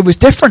 It was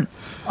different.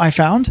 I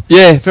found.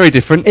 Yeah, very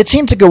different. It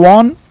seemed to go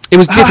on. It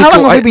was difficult. How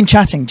long have we been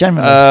chatting,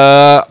 generally?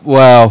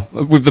 Well,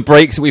 with the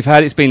breaks that we've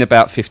had, it's been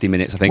about 50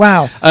 minutes, I think.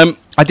 Wow.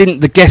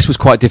 The guest was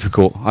quite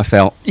difficult, I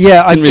felt.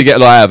 Yeah. I didn't really get a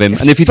lot out of him.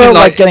 And if you felt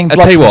didn't like getting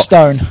blood from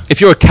stone.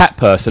 If you're a cat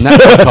person, that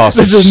podcast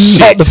was This is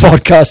not the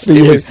podcast for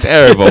you. It was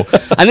terrible.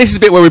 And this is a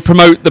bit where we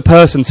promote the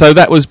person, so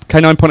that was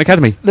Canine Point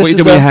Academy. What you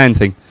do with your hand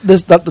thing?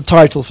 The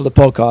title for the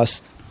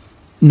podcast,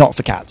 Not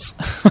for Cats.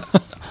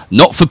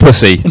 Not for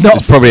pussy.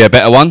 It's probably a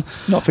better one.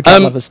 Not for cat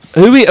lovers.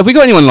 Have we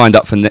got anyone lined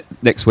up for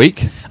next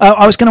week?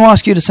 I was going to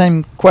ask you the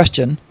same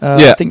question.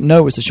 Yeah. I think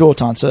no was the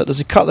short answer.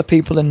 There's a couple of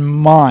people in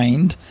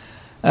mind.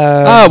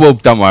 Well,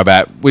 don't worry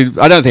about it.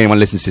 I don't think anyone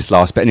listens to this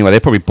last, but anyway, they're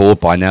probably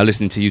bored by now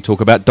listening to you talk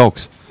about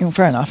dogs.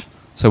 Fair enough.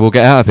 So we'll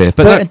get out of here.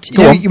 But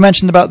you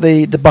mentioned about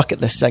the bucket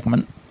list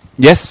segment.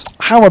 Yes.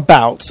 How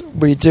about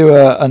we do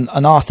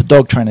an Ask the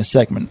Dog Trainer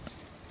segment?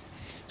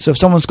 So if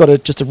someone's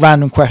got just a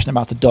random question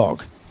about the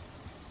dog,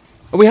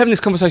 Are we having this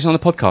conversation on the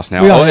podcast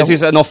now? We are, Or yeah. is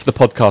this an off the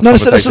podcast No,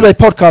 conversation? this is a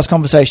podcast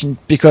conversation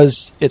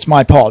because it's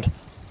my pod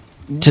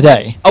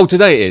today. Oh,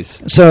 today it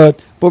is. So,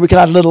 but we could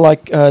add a little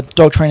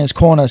Dog Trainer's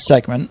Corner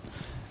segment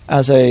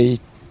as a...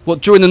 What,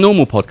 during the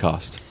normal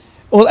podcast?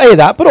 Well,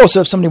 that, but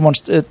also if somebody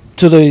wants to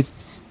the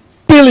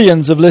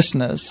billions of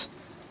listeners,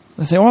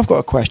 they say, "Oh, I've got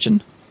a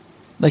question."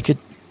 They could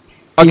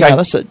email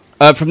us at.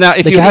 From now,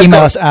 if They you can have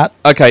email got- us at.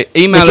 Okay,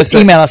 email us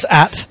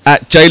at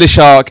at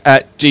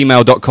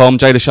jailershark@gmail.com,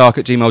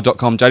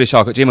 jailershark@gmail.com,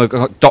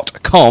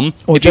 jailershark@gmail.com.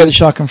 or If you-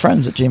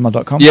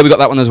 jailersharkandfriends@gmail.com. Yeah, we got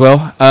that one as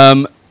well.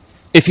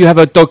 If you have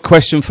a dog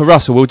question for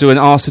Russell, we'll do an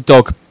Ask the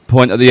Dog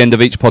point at the end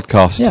of each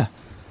podcast. Yeah,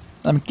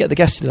 get the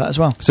guests to do that as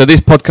well. So this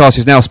podcast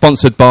is now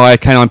sponsored by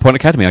Canine Point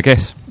Academy, I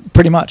guess.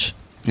 Pretty much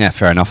Yeah,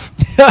 fair enough.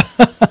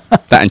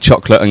 That and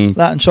chocolate and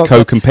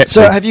Coke and Pepsi.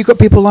 So, have you got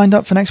people lined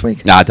up for next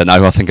week? Nah, I don't know.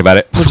 I'll think about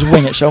it. We'll just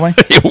wing it, shall we?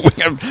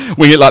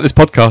 Wing it like this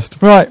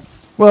podcast. Right.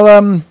 Well,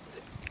 Let's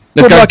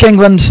good go. luck,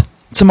 England,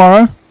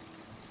 tomorrow.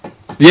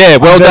 Yeah,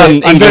 well done,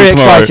 I'm England very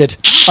tomorrow. excited.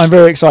 I'm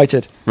very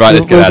excited. Right,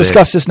 let's get We'll out of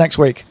discuss this next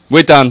week.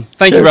 We're done.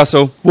 Thank you, Cheers.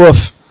 Russell.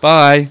 Woof.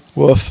 Bye.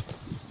 Woof.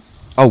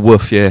 Oh,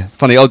 woof, yeah.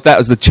 Funny. Oh, that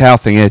was the chow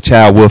thing, yeah.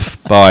 Chow,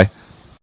 woof. Bye.